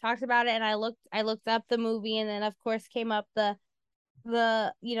 and then we talked about it, and I looked up the movie, and then of course came up the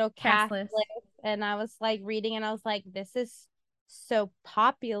cast list, and I was like reading, and I was like, this is so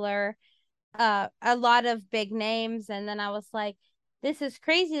popular, a lot of big names, and then I was like, this is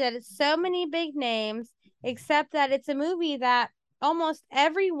crazy that it's so many big names, except that it's a movie that almost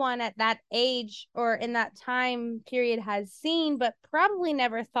everyone at that age or in that time period has seen, but probably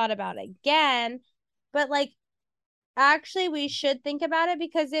never thought about again. But like, actually, we should think about it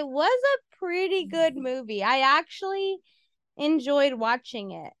because it was a pretty good movie. I actually enjoyed watching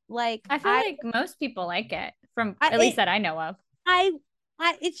it. Like, I feel like most people like it from at least that I know of.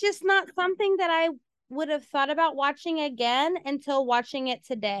 It's just not something that I would have thought about watching again until watching it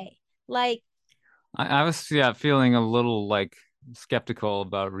today. Like, I was feeling a little like skeptical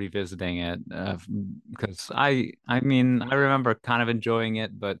about revisiting it because I mean I remember kind of enjoying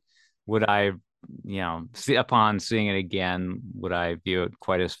it, but would I upon seeing it again would I view it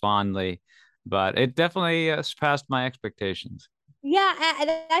quite as fondly? But it definitely surpassed my expectations. Yeah,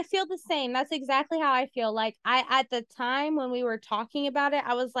 I feel the same. That's exactly how I feel. Like at the time when we were talking about it,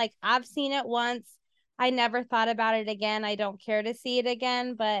 I was like, I've seen it once. I never thought about it again. I don't care to see it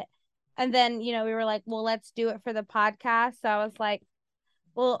again. And then, we were like, well, let's do it for the podcast. So I was like,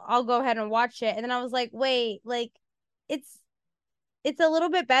 well, I'll go ahead and watch it. And then I was like, wait, like it's a little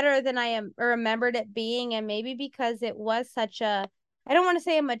bit better than I remembered it being. And maybe because it was such a, I don't want to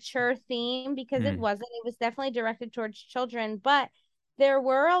say a mature theme because it wasn't. It was definitely directed towards children, but there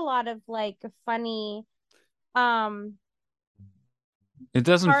were a lot of like funny. It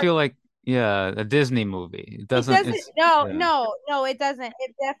doesn't feel like a Disney movie. It doesn't. No, it doesn't.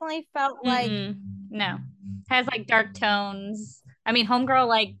 It definitely felt like no. Has like dark tones. I mean, homegirl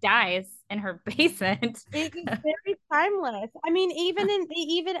like dies in her basement. It is very timeless. I mean, even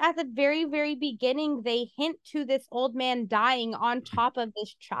at the very, very beginning, they hint to this old man dying on top of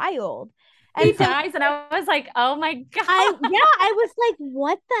this child. And he dies, and I was like, "Oh my god!" I was like,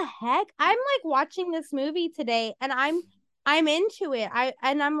 "What the heck?" I'm like watching this movie today, and I'm into it.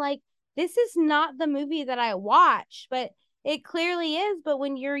 I'm like, this is not the movie that I watch, but it clearly is. But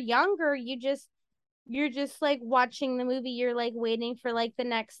when you're younger, you're just like watching the movie, you're like waiting for like the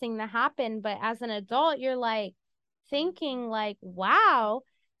next thing to happen. But as an adult, you're like thinking like, wow.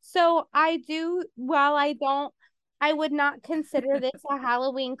 So I would not consider this a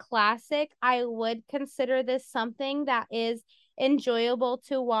Halloween classic. I would consider this something that is enjoyable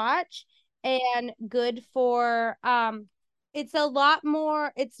to watch and good for it's a lot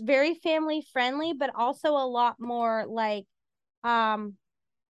more, it's very family friendly, but also a lot more like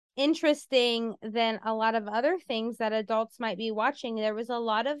interesting than a lot of other things that adults might be watching. There was a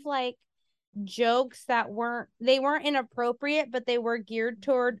lot of like jokes that weren't inappropriate, but they were geared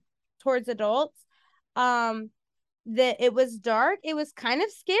towards adults. That it was dark. It was kind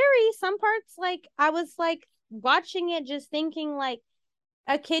of scary. Some parts, like I was like watching it, just thinking like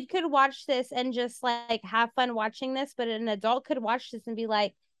a kid could watch this and just like have fun watching this, but an adult could watch this and be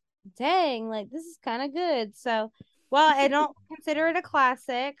like, dang, like this is kind of good. So while I don't consider it a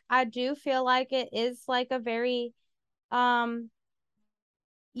classic, I do feel like it is like a very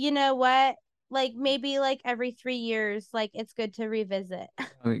you know what, like maybe like every 3 years, like it's good to revisit.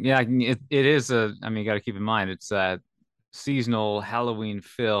 Yeah, it is I mean, you got to keep in mind it's a seasonal Halloween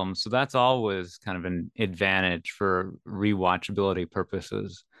film, so that's always kind of an advantage for rewatchability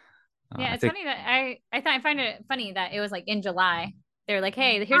purposes. Yeah, I it's think funny that I find it funny that it was like in July. They're like,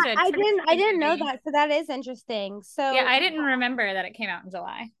 hey, here's a I didn't know movie. that, so that is interesting. So Yeah, I didn't remember that it came out in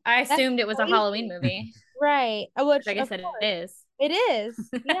July. I that's assumed it was a crazy. Halloween movie. Right, which I guess of it course is. it is.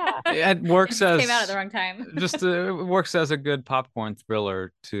 Yeah. it It works just came out at as the wrong time. just it works as a good popcorn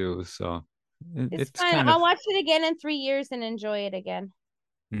thriller too. So It's it's fine. kind I'll of watch it again in 3 years and enjoy it again.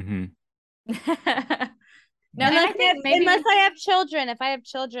 mhm. No, and I think maybe Unless I have children. If I have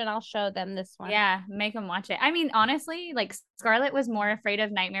children, I'll show them this one. yeah, make them watch it. I mean, honestly, like Scarlett was more afraid of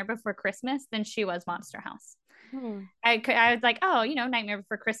Nightmare Before Christmas than she was Monster House. I was like, oh, Nightmare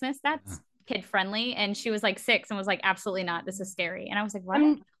Before Christmas, that's kid friendly, and she was like 6 and was like, absolutely not. This is scary, and I was like, what?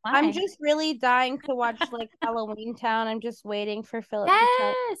 I'm just really dying to watch like Halloween Town. I'm just waiting for Philip to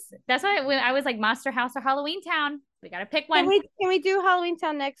tell. Yes, that's why when I was like Monster House or Halloween Town, we gotta pick one. Can we do Halloween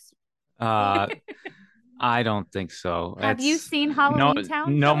Town next? I don't think so. Have you seen Halloween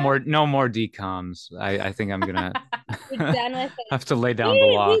Town? No more DComs. I think I'm gonna We're done with it. have to lay down the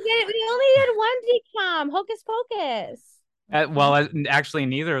law. We only did one DCom, Hocus Pocus. Well, actually,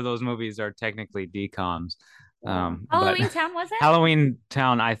 neither of those movies are technically DComs. Halloween Town wasn't? Halloween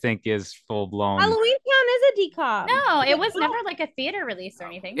Town, I think, is full blown. Halloween Town is a DCom. No, it was never like a theater release or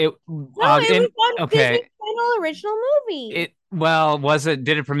anything. It was on okay. Disney Channel original movie.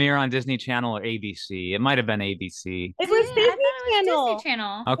 Did it premiere on Disney Channel or ABC? It might have been ABC. It was Disney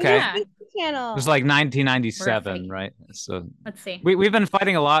Channel. Okay. Yeah. It was like 1997, right? So let's see. We've been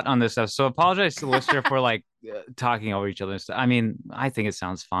fighting a lot on this stuff, so apologize to the listener for like talking over each other and stuff. I mean, I think it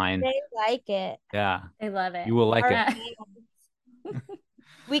sounds fine. They like it. Yeah, they love it. You will like it.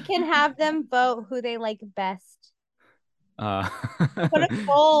 We can have them vote who they like best. Put a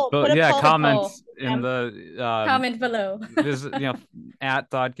poll. Comments in the comment below. Visit,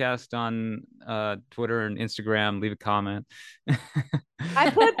 at Thoughtcast on Twitter and Instagram. Leave a comment.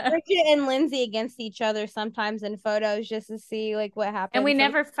 I put Bridget and Lindsay against each other sometimes in photos just to see like what happens. And we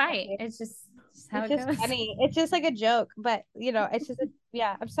never fight. It's just how it goes. Funny. It's just like a joke, but it's just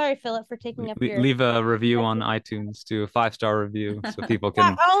I'm sorry, Philip, for taking up your. Leave a review on iTunes too, a 5-star review, so people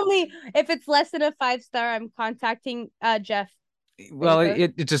can. Only if it's less than a 5-star, I'm contacting Jeff. Well,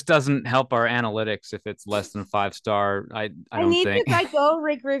 it just doesn't help our analytics if it's less than 5-star. I don't think. I go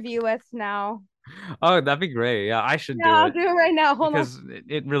review us now. Oh, that'd be great. Yeah, I should do it. I'll do it right now. Hold because on.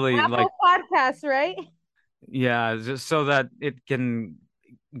 It really Apple Podcasts, right? Yeah, just so that it can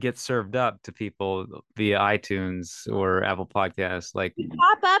get served up to people via iTunes or Apple Podcasts. Like you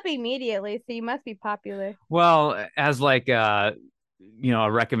pop up immediately, so you must be popular. Well, as like a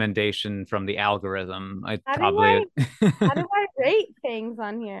recommendation from the algorithm, how do I rate things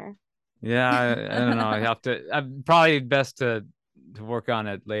on here? Yeah, I don't know. I have to. Probably best to work on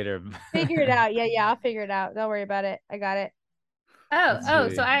it later. Figure it out. Yeah, I'll figure it out. Don't worry about it. I got it.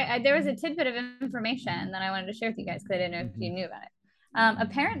 So I there was a tidbit of information that I wanted to share with you guys because I didn't know if you knew about it.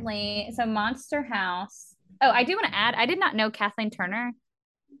 Apparently, so Monster House. Oh, I do want to add, I did not know Kathleen Turner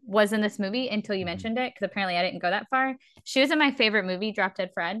was in this movie until you mentioned it, because apparently I didn't go that far. She was in my favorite movie, Drop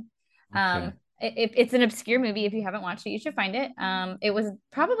Dead Fred. Okay. It's an obscure movie. If you haven't watched it, you should find it. It was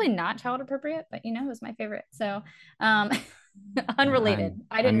probably not child appropriate, but it was my favorite. So unrelated.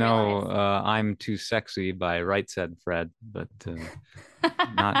 I didn't know I'm Too Sexy by Right Said Fred, but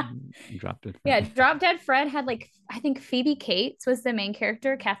not Drop Dead Fred. Yeah, Drop Dead Fred had I think Phoebe Cates was the main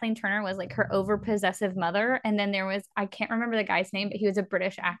character. Kathleen Turner was her overpossessive mother. And then there was, I can't remember the guy's name, but he was a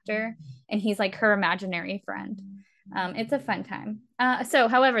British actor and he's her imaginary friend. It's a fun time.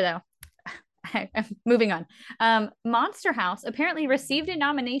 However, though, moving on. Monster House apparently received a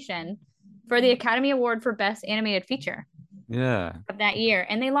nomination for the Academy Award for Best Animated Feature. Yeah. Of that year,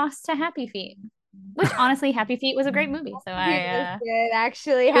 and they lost to Happy Feet, which honestly, Happy Feet was a great movie. So good,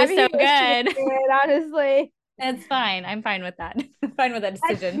 actually. It was so good. Honestly, it's fine. I'm fine with that. I'm fine with that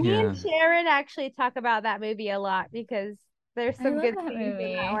decision. Me and Sharon actually talk about that movie a lot because there's some good scenes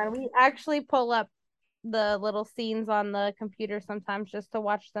in that one. We actually pull up the little scenes on the computer sometimes just to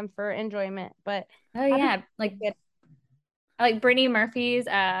watch them for enjoyment. But Oh yeah, like Brittany Murphy's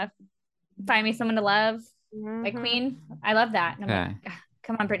 "Find Me Someone to Love" by Queen. I love that. And I'm like,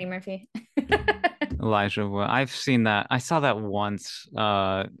 come on, Brittany Murphy. Elijah Wood. I've seen that. I saw that once,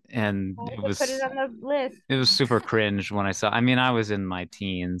 and it was put it on the list. It was super cringe when I saw. I mean, I was in my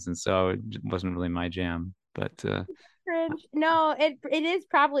teens, and so it wasn't really my jam. But cringe. No, it is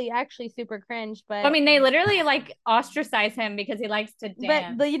probably actually super cringe. But I mean, they literally like ostracize him because he likes to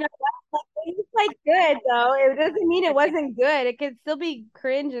dance. But you know, it's like good though. It doesn't mean it wasn't good. It could still be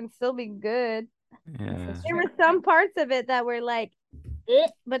cringe and still be good. yeah, There were some parts of it that were like,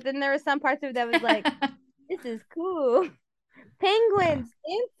 but then there were some parts of it that was like, this is cool. Penguins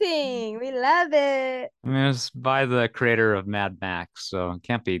dancing. We love it. I mean, it was by the creator of Mad Max, so it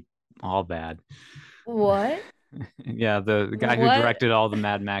can't be all bad. What? Yeah, the guy who directed all the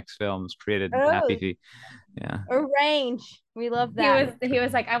Mad Max films created Happy Feet. Yeah. Arrange. We love that. He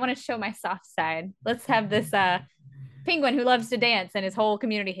was like, I want to show my soft side. Let's have this penguin who loves to dance and his whole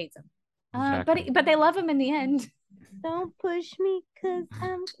community hates him. Exactly. But they love him in the end. Don't push me because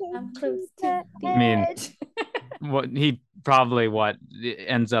I'm close to the I mean, what he probably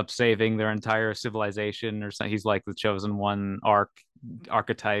ends up saving their entire civilization or something. He's like the chosen one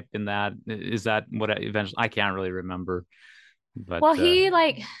archetype in that. Is that what eventually? I can't really remember. But well, he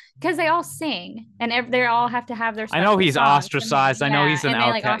because they all sing and they all have to have their. I know he's ostracized. I know he's an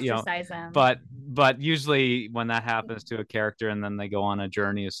outcast. But usually when that happens to a character, and then they go on a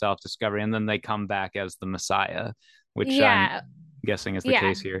journey of self-discovery, and then they come back as the Messiah, which I'm guessing is the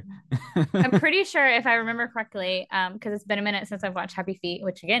case here. I'm pretty sure, if I remember correctly, because it's been a minute since I've watched Happy Feet,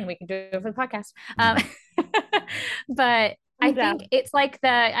 which again we can do it for the podcast. But I think it's like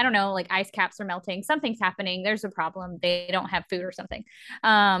I don't know, like ice caps are melting, something's happening, there's a problem, they don't have food or something.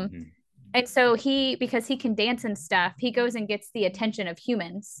 And so because he can dance and stuff, he goes and gets the attention of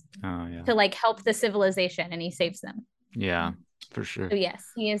humans to like help the civilization, and he saves them. Yeah, for sure. So yes,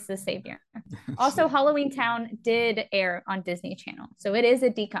 he is the savior. Also, Halloween Town did air on Disney Channel, so it is a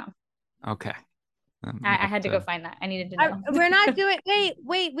DCOM. Okay. I had to go find that. I needed to know. We're not doing.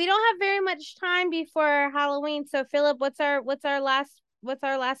 Wait. We don't have very much time before Halloween. So Philip, what's our last one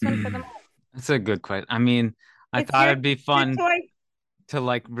for the month? That's a good question. I mean, I thought it'd be fun to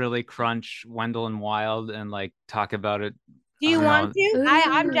like really crunch Wendell and Wild and like talk about it. Do you want to?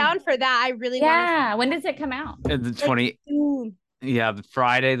 I'm down for that. I really want to. Yeah. When does it come out? The 20. Yeah,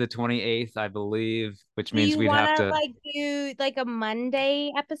 Friday the 28th, I believe, which means we'd have to like do like a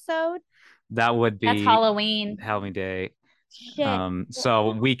Monday episode. That would be Halloween Day. Shit.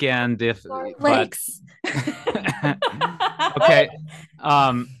 So weekend if Lakes. Okay.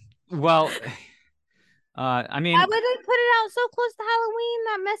 Well, I mean, why would they put it out so close to Halloween?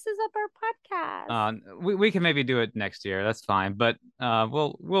 That messes up our podcast. We can maybe do it next year. That's fine. But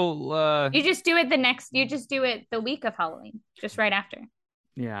we'll you just do it the week of Halloween, just right after.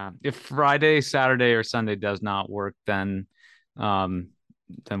 Yeah. If Friday, Saturday, or Sunday does not work, then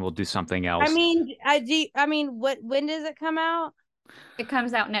we'll do something else. I mean, when does it come out? It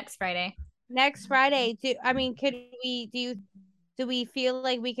comes out next Friday. Next Friday. Do we feel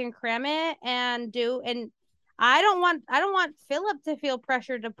like we can cram it and I don't want Philip to feel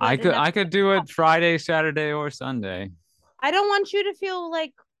pressured to put I could do it Friday, Saturday, or Sunday. I don't want you to feel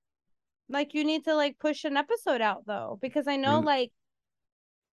like you need to like push an episode out though, because I know like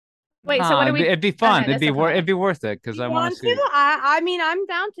wait, so what do we? It'd be fun. It'd be worth it because I want to see. I mean, I'm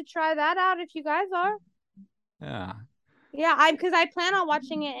down to try that out if you guys are. Yeah. Yeah, because I plan on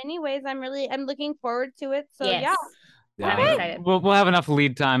watching it anyways. I'm looking forward to it. So yes. Yeah. I'm excited. We'll have enough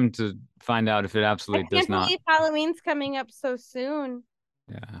lead time to find out if it absolutely does not. I can't believe Halloween's coming up so soon.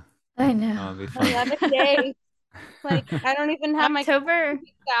 Yeah. I know. 11 days. Like I don't even have October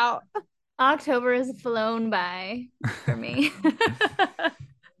my out. October has flown by for me.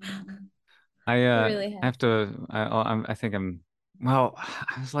 I have to. I think I'm. Well,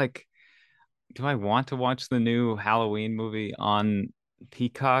 I was like, do I want to watch the new Halloween movie on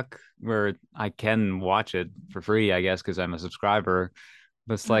Peacock, where I can watch it for free, I guess, because I'm a subscriber?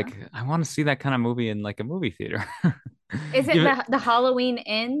 But it's like I want to see that kind of movie in like a movie theater. Is it the Halloween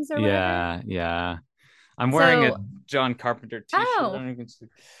Ends or whatever? Yeah. I'm wearing a John Carpenter t-shirt. Oh,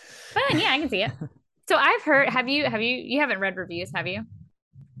 fun. Yeah, I can see it. So I've heard. You haven't read reviews, have you?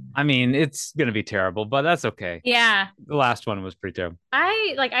 I mean, it's gonna be terrible, but that's okay. Yeah, the last one was pretty terrible.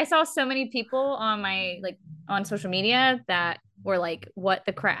 I saw so many people on on social media that were like, "What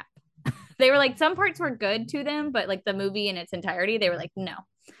the crap?" They were like, some parts were good to them, but like the movie in its entirety, they were like, "No."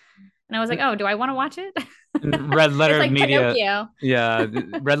 And I was like, oh, do I want to watch it? Red It's Letter like Media. Pinocchio. Yeah,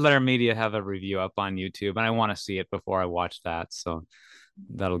 Red Letter Media have a review up on YouTube, and I want to see it before I watch that. So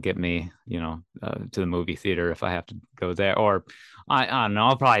that'll get me, to the movie theater if I have to go there. Or I don't know.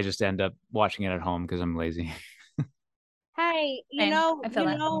 I'll probably just end up watching it at home because I'm lazy. Hey, Same. I feel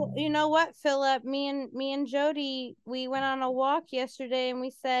that. you know what, Philip? Me and Jody, we went on a walk yesterday, and we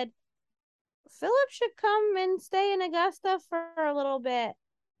said Philip should come and stay in Augusta for a little bit.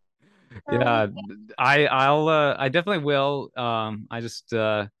 Yeah, I definitely will. I just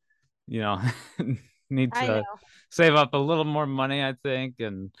need I know. to save up a little more money, I think,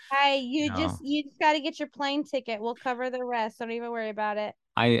 and Hey, you know, you just got to get your plane ticket. We'll cover the rest. Don't even worry about it.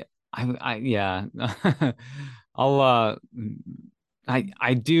 yeah. I'll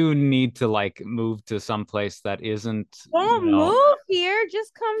I do need to like move to some place that isn't, Don't move here.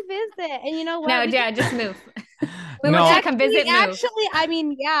 Just come visit. And you know what? No, yeah, just move. We No. want you to come visit. Move. Actually, I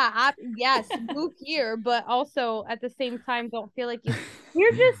mean, yeah, yes, move here, but also at the same time, don't feel like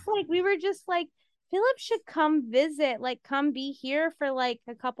we were just like, Philip should come visit, like come be here for like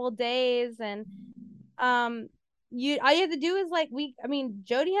a couple days, and you all you have to do is like I mean,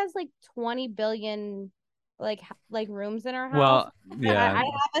 Jody has like 20 billion like rooms in her house. Well, I yeah.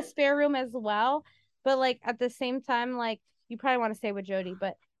 have a spare room as well, but like at the same time, like you probably want to stay with Jody,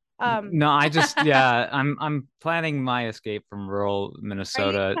 but No, I just yeah, I'm planning my escape from rural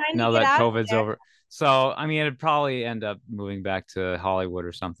Minnesota trying to now get that out of COVID's there? over. So, I mean, it'd probably end up moving back to Hollywood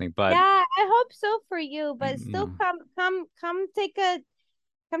or something, but Yeah, I hope so for you, but you still know, come take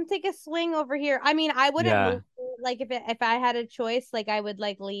a swing over here. I mean, I wouldn't yeah. move like if I had a choice, like I would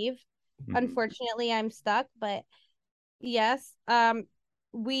like leave. Mhm. Unfortunately, I'm stuck, but yes.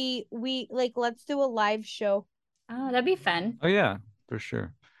 We like let's do a live show. Oh, that'd be fun. Oh yeah, for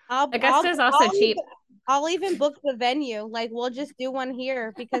sure. Augusta's also cheap. I'll even book the venue. Like we'll just do one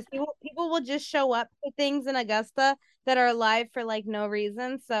here because people will just show up to things in Augusta that are live for like no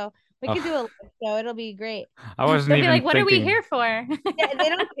reason. So we could do a live show. It'll be great. I wasn't They'll be even like, what are we thinking. here for? Yeah, they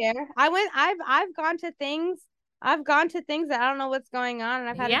don't care. I've gone to things. I've gone to things that I don't know what's going on, and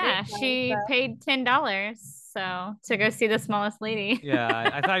I've had a Yeah, great time. she paid $10 so to go see the smallest lady.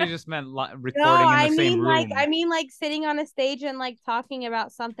 Yeah, I thought you just meant No, recording in the same room. I mean like sitting on a stage and like talking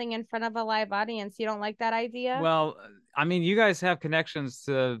about something in front of a live audience. You don't like that idea? Well, I mean, you guys have connections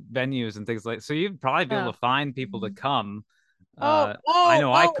to venues and things like so you'd probably be able to find people to come. I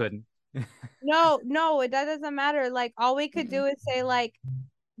know I couldn't. No, that doesn't matter. Like all we could do is say like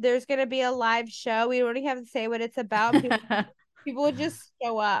there's gonna be a live show. We don't even have to say what it's about. People would just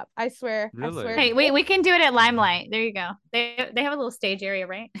show up. I swear. Really? I swear. Hey, we can do it at Limelight. There you go. They have a little stage area,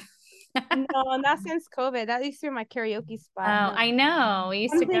 right? No, not since COVID. That used to be my karaoke spot. Oh, I know. We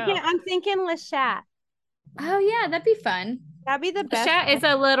used to go. I'm thinking Leshat. Oh yeah, that'd be fun. That'd be the best. Chat is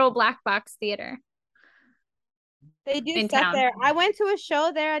a little black box theater. They do in stuff town. there. I went to a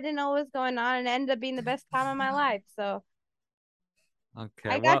show there. I didn't know what was going on, and it ended up being the best time of my life. So Okay.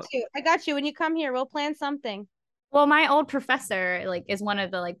 I got you. I got you. When you come here, we'll plan something. Well, my old professor like is one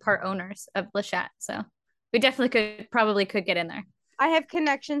of the like part owners of Leshat, so we definitely could get in there. I have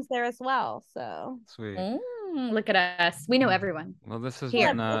connections there as well. So Sweet. Look at us. We know everyone. Well, this is if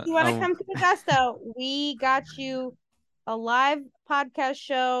you want to come to Augusta, we got you a live podcast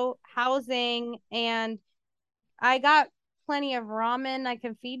show, housing, and I got plenty of ramen. I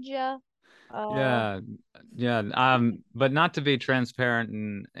can feed you. Yeah. But not to be transparent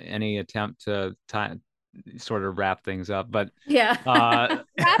in any attempt to sort of wrap things up, but yeah,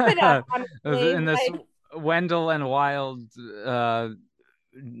 wrap it up. Honestly. In this Wendell and Wild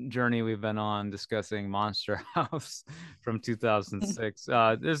journey we've been on discussing Monster House from 2006.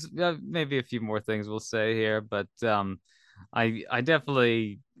 There's maybe a few more things we'll say here, but I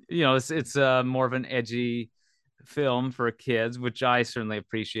definitely, it's more of an edgy film for kids, which I certainly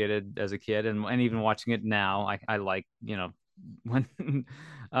appreciated as a kid, and even watching it now, I like, when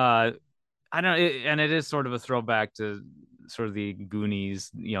I don't know, and it is sort of a throwback to sort of the Goonies,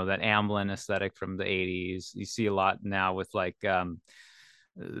 that Amblin aesthetic from the 80s. You see a lot now with like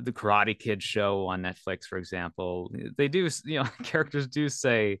the Karate Kid show on Netflix, for example. They do, characters do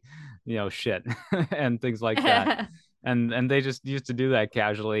say, shit and things like that. and they just used to do that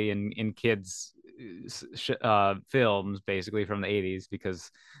casually in kids films, basically from the 80s, because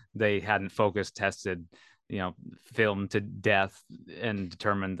they hadn't focus tested film to death and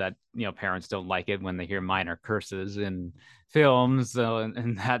determined that parents don't like it when they hear minor curses in films,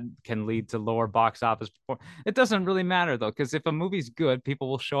 and that can lead to lower box office. It doesn't really matter though, because if a movie's good, people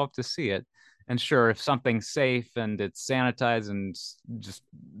will show up to see it, and sure, if something's safe and it's sanitized and just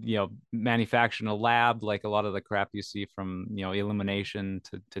manufactured in a lab, like a lot of the crap you see from Illumination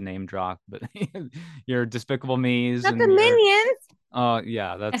to name drop, but your Despicable Me's Not and the Minions. Oh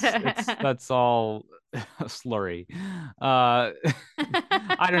yeah, that's all slurry. I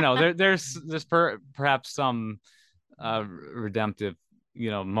don't know. There's perhaps some redemptive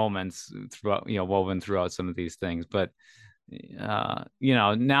moments throughout woven throughout some of these things, but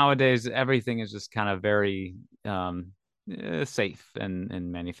nowadays everything is just kind of very safe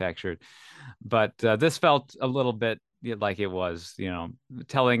and manufactured. But this felt a little bit like it was,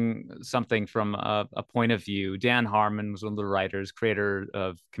 telling something from a point of view. Dan Harmon was one of the writers, creator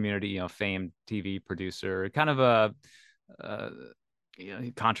of Community, famed TV producer, kind of a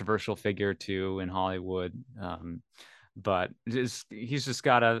controversial figure too in Hollywood. But he's just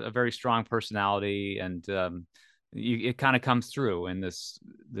got a very strong personality, and it kind of comes through in this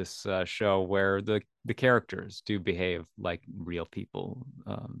show where the characters do behave like real people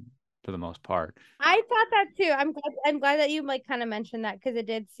for the most part. I thought that too. I'm glad that you like kind of mentioned that, because it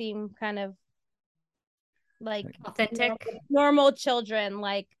did seem kind of like authentic, normal children,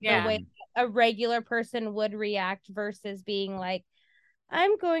 like yeah. The way a regular person would react versus being like,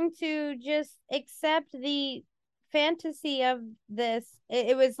 I'm going to just accept the fantasy of this.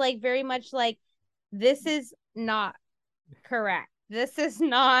 It was like very much like, this is not correct. This is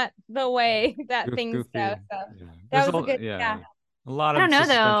not the way that things go. So yeah. That was a good, yeah. A lot of I don't know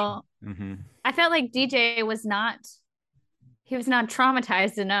though. Mm-hmm. I felt like DJ was not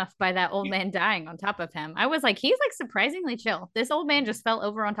traumatized enough by that old man dying on top of him. I was like, he's like surprisingly chill. This old man just fell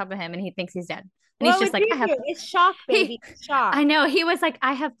over on top of him and he thinks he's dead. And he's just like, it's shock, baby. It's shock. I know. He was like,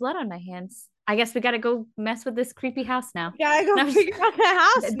 I have blood on my hands. I guess we got to go mess with this creepy house now. Gotta go figure out the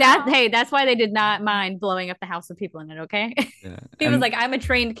house. That's why they did not mind blowing up the house with people in it. Okay. Yeah. He was like, I'm a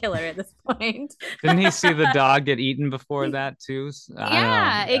trained killer at this point. Didn't he see the dog get eaten before that too?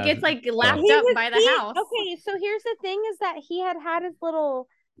 Yeah, it gets like lapped up by the house. Okay, so here's the thing: is that he had his little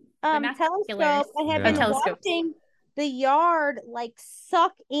telescope. I had been watching the yard like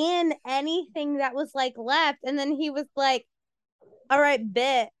suck in anything that was like left, and then he was like, "All right,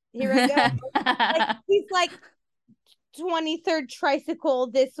 bet." Here I go. Like, he's like 23rd tricycle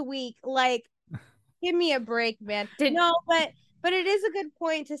this week. Like, give me a break, man. No, but it is a good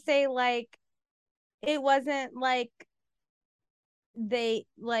point to say, like, it wasn't like they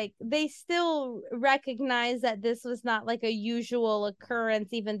still recognize that this was not like a usual occurrence,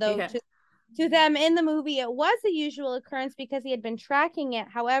 even though to them in the movie it was a usual occurrence because he had been tracking it.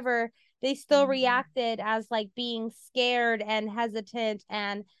 However, they still reacted as like being scared and hesitant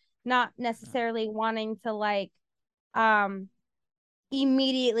and not necessarily wanting to like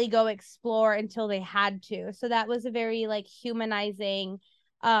immediately go explore until they had to. So that was a very like humanizing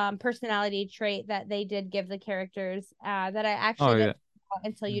personality trait that they did give the characters that I actually didn't know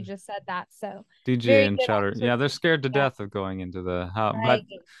until you just said that. So DJ and Chowder, they're scared to death of going into the house, but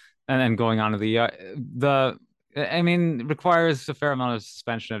and then going on to the I mean, requires a fair amount of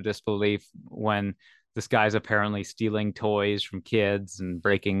suspension of disbelief when this guy's apparently stealing toys from kids and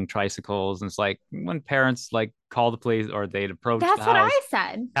breaking tricycles. And it's like when parents like call the police or they'd approach the house. That's what I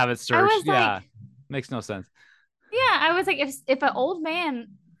said. Have it searched. Yeah. Like, makes no sense. Yeah. I was like, if an old man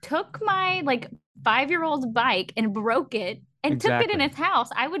took my like 5-year-old's bike and broke it and took it in his house,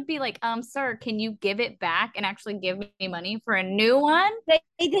 I would be like, sir, can you give it back and actually give me money for a new one? They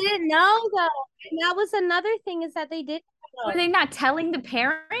didn't know though. And that was another thing, is that they didn't know. Were they not telling the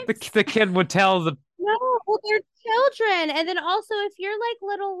parents? The kid would tell the No, well, they're children. And then also, if your like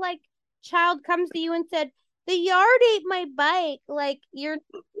little like child comes to you and said, the yard ate my bike, like you're not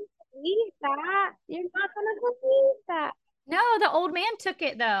gonna believe that. You're not gonna believe that. No, the old man took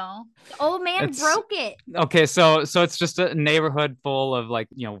it though. The old man broke it. Okay, so it's just a neighborhood full of like,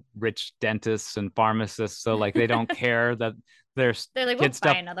 rich dentists and pharmacists. So like they don't care that they're like, we'll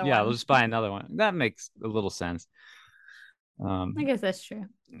buy another one. Yeah, we'll just buy another one. That makes a little sense. I guess that's true.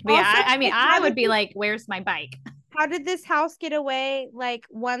 But also, yeah, I mean, I would be like, where's my bike? How did this house get away? Like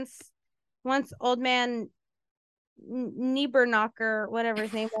once old man Niebernocker, whatever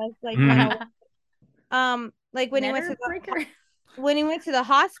his name was, like like when he went to the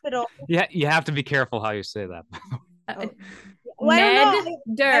hospital. Yeah, you have to be careful how you say that. Ned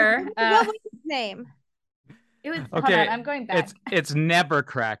Durr. What was his name? It was okay. Hold on, I'm going back. It's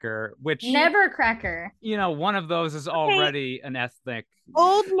Nevercracker, which Nevercracker. One of those is already an ethnic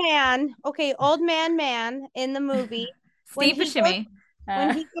old man. Okay, old man in the movie. Steve Buscemi.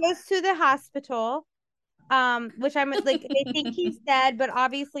 When he goes to the hospital, which I'm like, they think he's dead, but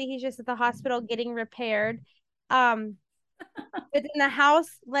obviously he's just at the hospital getting repaired. But then the house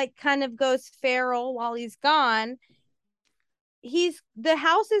like kind of goes feral while he's gone. The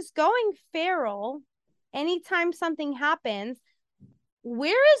house is going feral anytime something happens.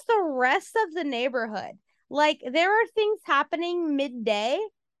 Where is the rest of the neighborhood? Like there are things happening midday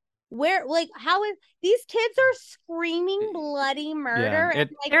where like how is these kids are screaming bloody murder and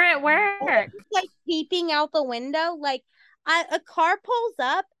like they're at work, like peeping out the window. Like a car pulls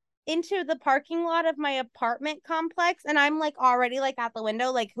up into the parking lot of my apartment complex and I'm like already like at the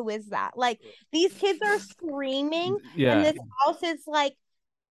window, like who is that? Like these kids are screaming and this house is like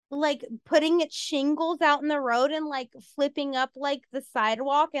putting its shingles out in the road and like flipping up like the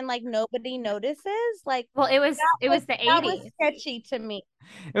sidewalk and like nobody notices. Like well, it was the 80s. That was sketchy to me.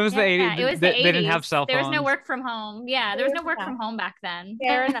 It was the 80s. Yeah, it was the 80s. They didn't have cell phones. There was no work from home. Yeah, there was no work from home back then.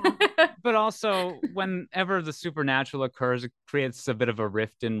 Fair enough. But also, whenever the supernatural occurs, it creates a bit of a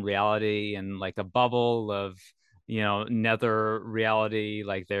rift in reality and like a bubble of, nether reality.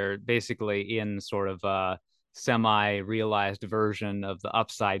 Like they're basically in sort of a semi-realized version of the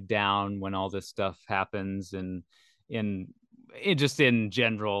upside down when all this stuff happens, and just in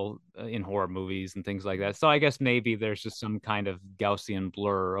general in horror movies and things like that. So I guess maybe there's just some kind of Gaussian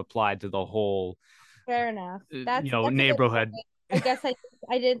blur applied to the whole fair enough. That's neighborhood. I guess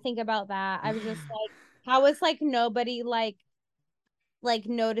I didn't think about that. I was just like, how is like nobody like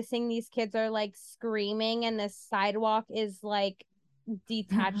noticing these kids are like screaming and this sidewalk is like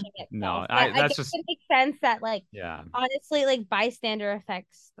detaching itself. No, I that's guess just it makes sense that like yeah, honestly like bystander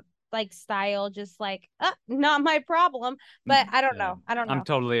effects like style just like not my problem, but I don't know. I'm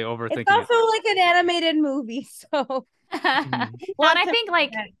totally overthinking it's also like an animated movie, so well, and I think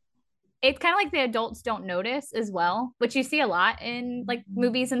like it's kind of like the adults don't notice as well, which you see a lot in like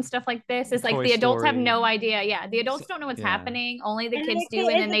movies and stuff like this. Is like Toy the adults Story. have no idea. Yeah, the adults don't know what's happening. Only the kids do,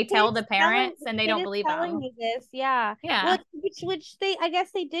 and then they tell the parents, and they don't believe them. Me this, yeah. Well, which they I guess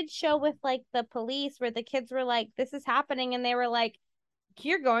they did show with like the police where the kids were like, "This is happening," and they were like,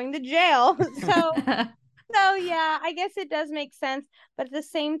 "You're going to jail." So yeah, I guess it does make sense, but at the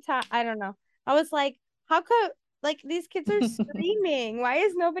same time, I don't know. I was like, how could like these kids are screaming? Why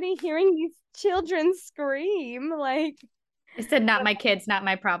is nobody hearing these children scream? Like I said, not my kids, not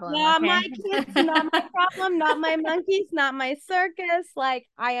my problem. Not my kids, not my problem, not my monkeys, not my circus. Like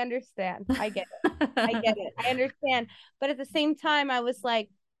I understand. I get it. I understand. But at the same time, I was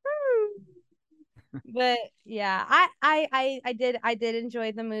like, But yeah, I did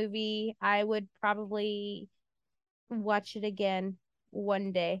enjoy the movie. I would probably watch it again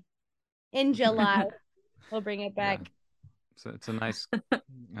one day in July. We'll bring it back. Yeah. So it's a nice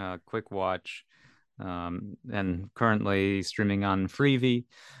quick watch. And currently streaming on Freevee.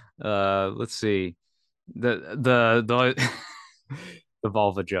 Let's see. The the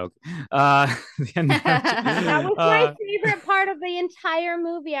vulva joke. That was my favorite part of the entire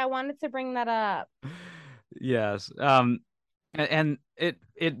movie. I wanted to bring that up. Yes. And it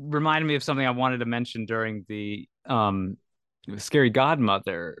reminded me of something I wanted to mention during the Scary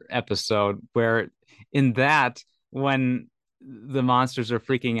Godmother episode, where in that when the monsters are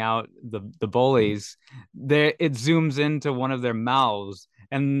freaking out the bullies, it zooms into one of their mouths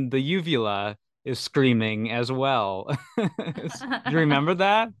and the uvula is screaming as well. Do you remember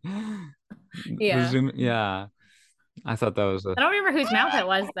that? Yeah. I thought that was I don't remember whose mouth it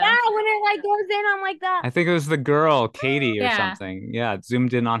was though. Yeah, when it like goes in on like that. I think it was the girl, Katie or something. Yeah, it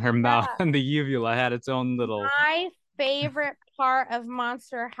zoomed in on her mouth and the uvula had its own little. My favorite part of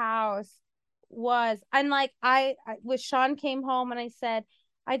Monster House was, and like I with Sean came home and I said,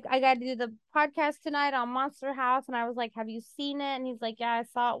 I got to do the podcast tonight on Monster House, and I was like, have you seen it? And he's like, yeah, I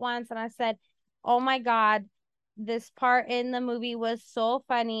saw it once. And I said, oh my God, this part in the movie was so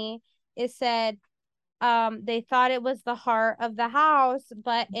funny. It said they thought it was the heart of the house,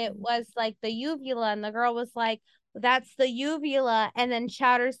 but it was like the uvula, and the girl was like, that's the uvula. And then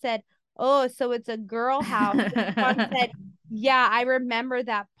Chowder said, oh, so it's a girl house. And Sean said, yeah, I remember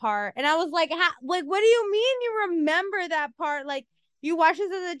that part. And I was like, like, what do you mean you remember that part? Like, you watched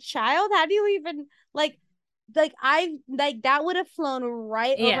this as a child? How do you even like I like that would have flown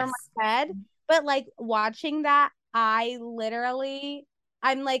right over my head. But like watching that, I'm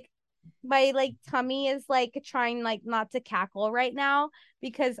like, my like tummy is like trying like not to cackle right now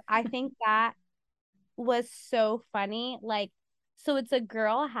because I think that was so funny. Like, so it's a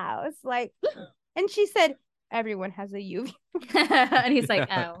girl house, like, and she said everyone has a UV. And he's like,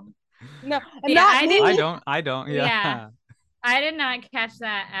 oh no, I don't. Yeah. I did not catch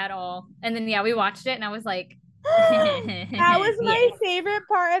that at all. And then we watched it and I was like, that was my favorite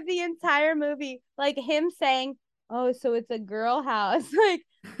part of the entire movie. Like him saying, oh, so it's a girl house. Like,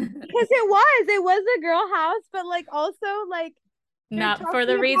 because it was a girl house, but like also like they're Not for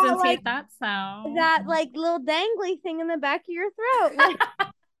the talking reasons about, he like, thought so. that like little dangly thing in the back of your throat. Like,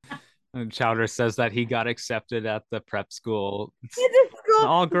 And Chowder says that he got accepted at the prep school. It's it's a an school.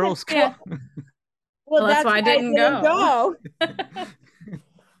 all girls school. Yeah. Well, Well, that's that's why I didn't go.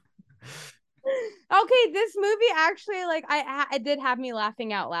 Okay, this movie actually, like, it did have me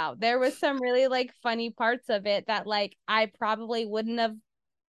laughing out loud. There was some really like funny parts of it that like I probably wouldn't have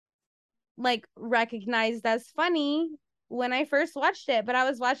like recognized as funny when I first watched it, but I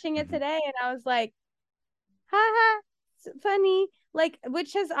was watching it today and I was like, haha, it's funny. Like,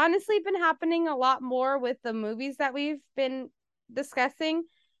 which has honestly been happening a lot more with the movies that we've been discussing.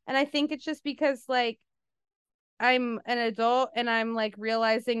 And I think it's just because like I'm an adult and I'm like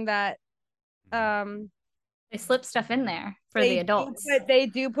realizing that They slip stuff in there for they the adults. they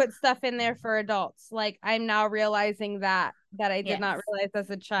do put stuff in there for adults. Like, I'm now realizing that I did not realize as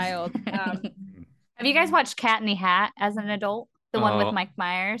a child. Have you guys watched Cat in the Hat as an adult? The one with Mike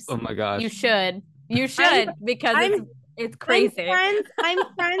Myers? Oh my gosh. You should. You should because it's crazy. I'm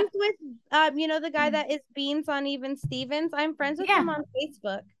friends with you know, the guy that is Beans on Even Stevens. I'm friends with him on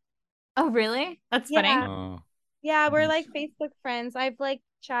Facebook. Oh, really? That's funny. Oh. Yeah, we're like Facebook friends. I've like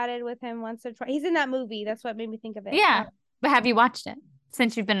chatted with him once or twice. He's in that movie. That's what made me think of it. Yeah. But have you watched it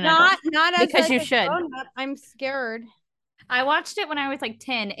since you've been an adult? Not as because like you should. I'm scared. I watched it when I was like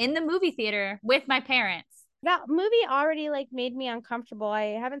 10 in the movie theater with my parents. That movie already like made me uncomfortable.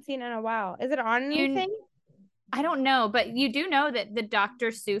 I haven't seen it in a while. Is it on anything? I don't know, but you do know that the Dr.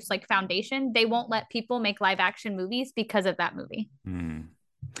 Seuss like foundation, they won't let people make live action movies because of that movie.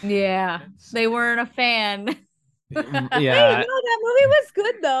 Yeah. They weren't a fan. Yeah. Hey, no, that movie was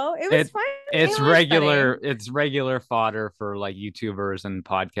good though. It was fine. It's regular fodder for like YouTubers and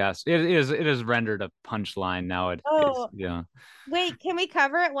podcasts. It is rendered a punchline nowadays. Oh. Yeah. Wait, can we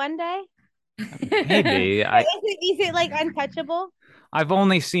cover it one day? Maybe. Is it like untouchable? I've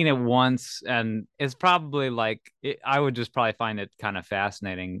only seen it once, and it's probably like I would just probably find it kind of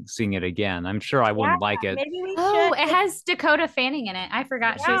fascinating seeing it again. I'm sure I wouldn't like it. Maybe we should. It has Dakota Fanning in it. I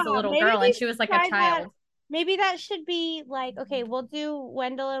forgot she was a little girl and she was like a child. Maybe that should be like, okay, we'll do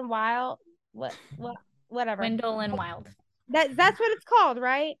Wendell and Wild. Whatever. Wendell and Wild. That's what it's called,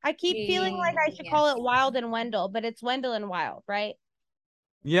 right? I keep feeling like I should call it Wild and Wendell, but it's Wendell and Wild, right?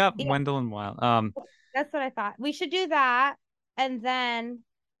 Yep, yeah. Wendell and Wild. That's what I thought. We should do that, and then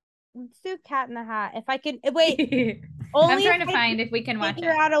let's do Cat in the Hat. If I can wait, I'm trying to find if we can watch it.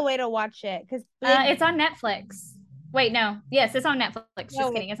 Figure out a way to watch it because it's on Netflix. Wait, no. Yes, it's on Netflix.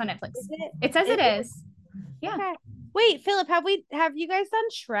 Just kidding. It's on Netflix. It says it is. Yeah. Okay. Wait, Philip, have you guys done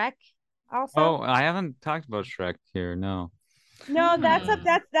Shrek also? Oh, I haven't talked about Shrek here. No. No, that's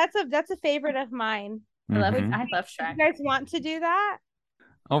a favorite of mine. I love Shrek. You guys want to do that?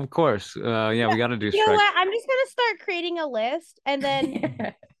 Of course. Yeah, we got to do Shrek. You know what? I'm just gonna start creating a list, and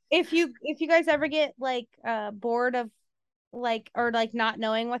then if you guys ever get like bored of like or like not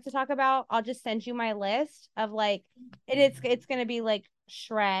knowing what to talk about, I'll just send you my list of like it's gonna be like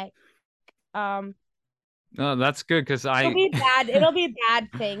Shrek. No, that's good because it'll be bad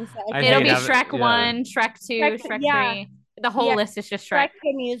things. It'll be Shrek 1, Shrek 2, Shrek 3. The whole list is just Shrek. Shrek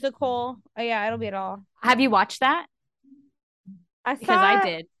the musical. Oh yeah, it'll be it all. Have you watched that? Because I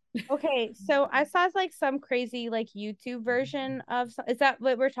did. Okay, so I saw like some crazy like YouTube version of. Is that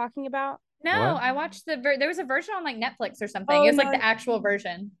what we're talking about? No, what? I watched there was a version on like Netflix or something. It was like the actual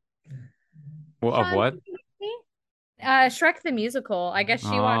version. Well, of what? Shrek the musical. I guess she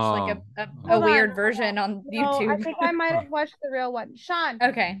watched like a weird version on YouTube. I think I might have watched the real one. Sean.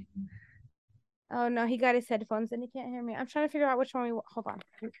 Okay. Oh no, he got his headphones and he can't hear me. I'm trying to figure out which one hold on.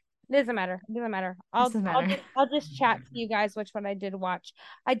 It doesn't matter. I'll just chat to you guys which one I did watch.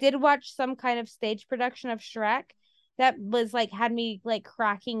 I did watch some kind of stage production of Shrek that was like had me like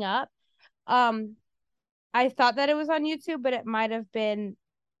cracking up. I thought that it was on YouTube, but it might have been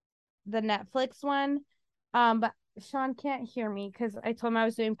the Netflix one. But Sean can't hear me because I told him I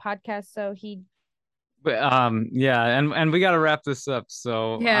was doing podcasts, so he. But yeah, and we got to wrap this up.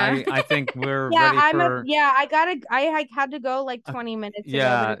 So yeah. I think we're ready for. I had to go like 20 minutes.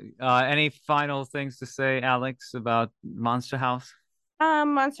 Yeah. Any final things to say, Alex, about Monster House?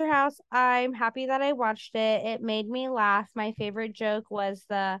 Monster House. I'm happy that I watched it. It made me laugh. My favorite joke was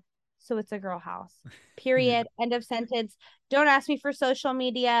so it's a girl house. Period. End of sentence. Don't ask me for social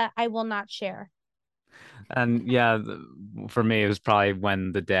media. I will not share. And yeah, for me, it was probably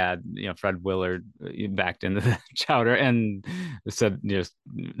when the dad, Fred Willard, backed into the Chowder and said just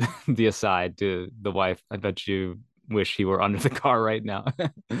the aside to the wife, I bet you wish he were under the car right now.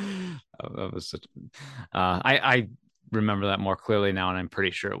 that was such. I remember that more clearly now, and I'm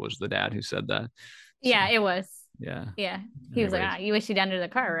pretty sure it was the dad who said that. Yeah, it was. Yeah. Yeah. He was like, Anyways. you wish you'd under the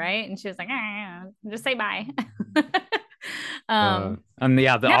car, right? And she was like, just say bye. And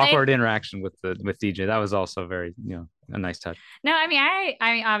yeah, the no, awkward interaction with DJ, that was also very, a nice touch. No, I mean,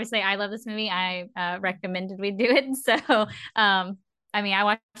 I mean, obviously, I love this movie. I recommended we do it. So, I mean, I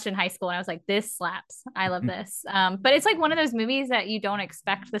watched it in high school and I was like, this slaps. I love this. But it's like one of those movies that you don't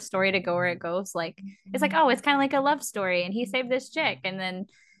expect the story to go where it goes. Like, it's like, oh, it's kind of like a love story, and he saved this chick, and then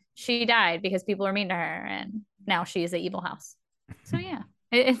she died because people were mean to her, and now she's the evil house. So yeah.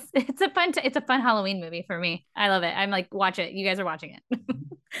 It's a fun Halloween movie for me. I love it. I'm like, watch it. You guys are watching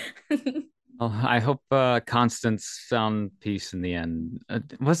it. Well, I hope Constance found peace in the end.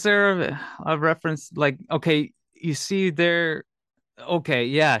 Was there a reference like, okay, you see there, okay,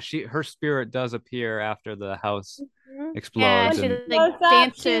 yeah, her spirit does appear after the house explodes. Yeah, she and, like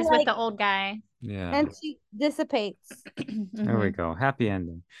dances with the old guy. Yeah. And she dissipates. There we go. Happy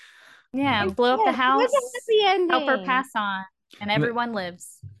ending. Yeah, blow up the house, help her pass on, and everyone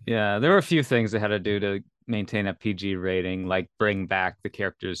lives. Yeah, there were a few things they had to do to maintain a PG rating, like bring back the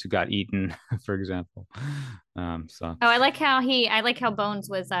characters who got eaten, for example. I like how Bones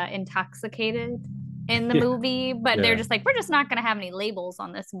was intoxicated in the movie, but they're just like, we're just not gonna have any labels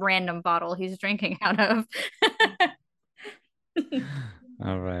on this random bottle he's drinking out of.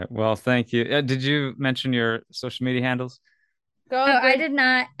 All right. Well, thank you. Did you mention your social media handles? I did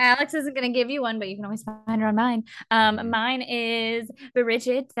not. Alex isn't going to give you one, but you can always find her on mine. Mine is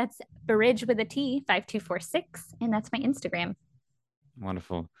Bridget. That's Bridge with a T, 5246, and that's my Instagram.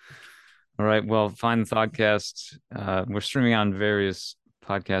 Wonderful. All right. Well, find the Thodcast. We're streaming on various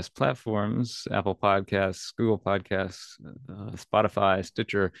podcast platforms: Apple Podcasts, Google Podcasts, Spotify,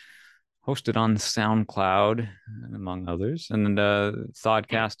 Stitcher. Hosted on SoundCloud, among others, and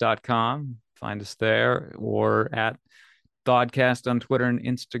Thodcast.com. Find us there, or at Thodcast on Twitter and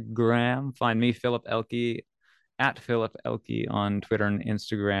Instagram. Find me, Philip Elke, at Philip Elke on Twitter and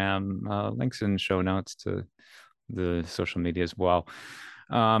Instagram. Links in show notes to the social media as well.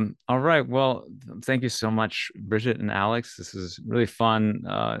 All right. Well, thank you so much, Bridget and Alex. This is really fun.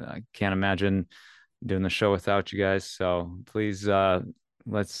 I can't imagine doing the show without you guys. So please, I'm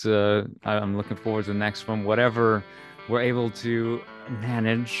looking forward to the next one, whatever we're able to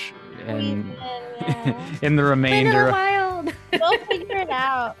manage and in the remainder. We'll figure it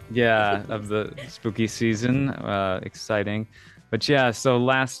out. Yeah, of the spooky season. Exciting. But yeah, so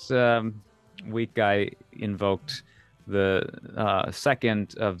last week I invoked the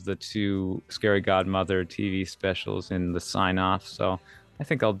second of the two Scary Godmother TV specials in the sign-off. So I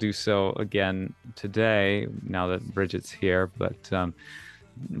think I'll do so again today, now that Bridget's here. But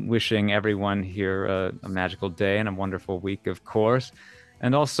wishing everyone here a magical day and a wonderful week, of course.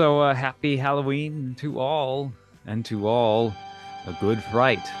 And also a happy Halloween to all, and to all a good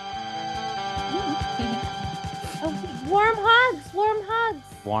fright. Warm hugs, warm hugs.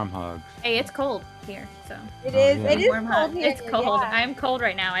 Warm hugs. Hey, it's cold here, so it is. warm cold hug. here. It's cold. Yeah. I'm cold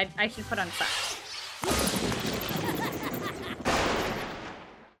right now. I should put on socks.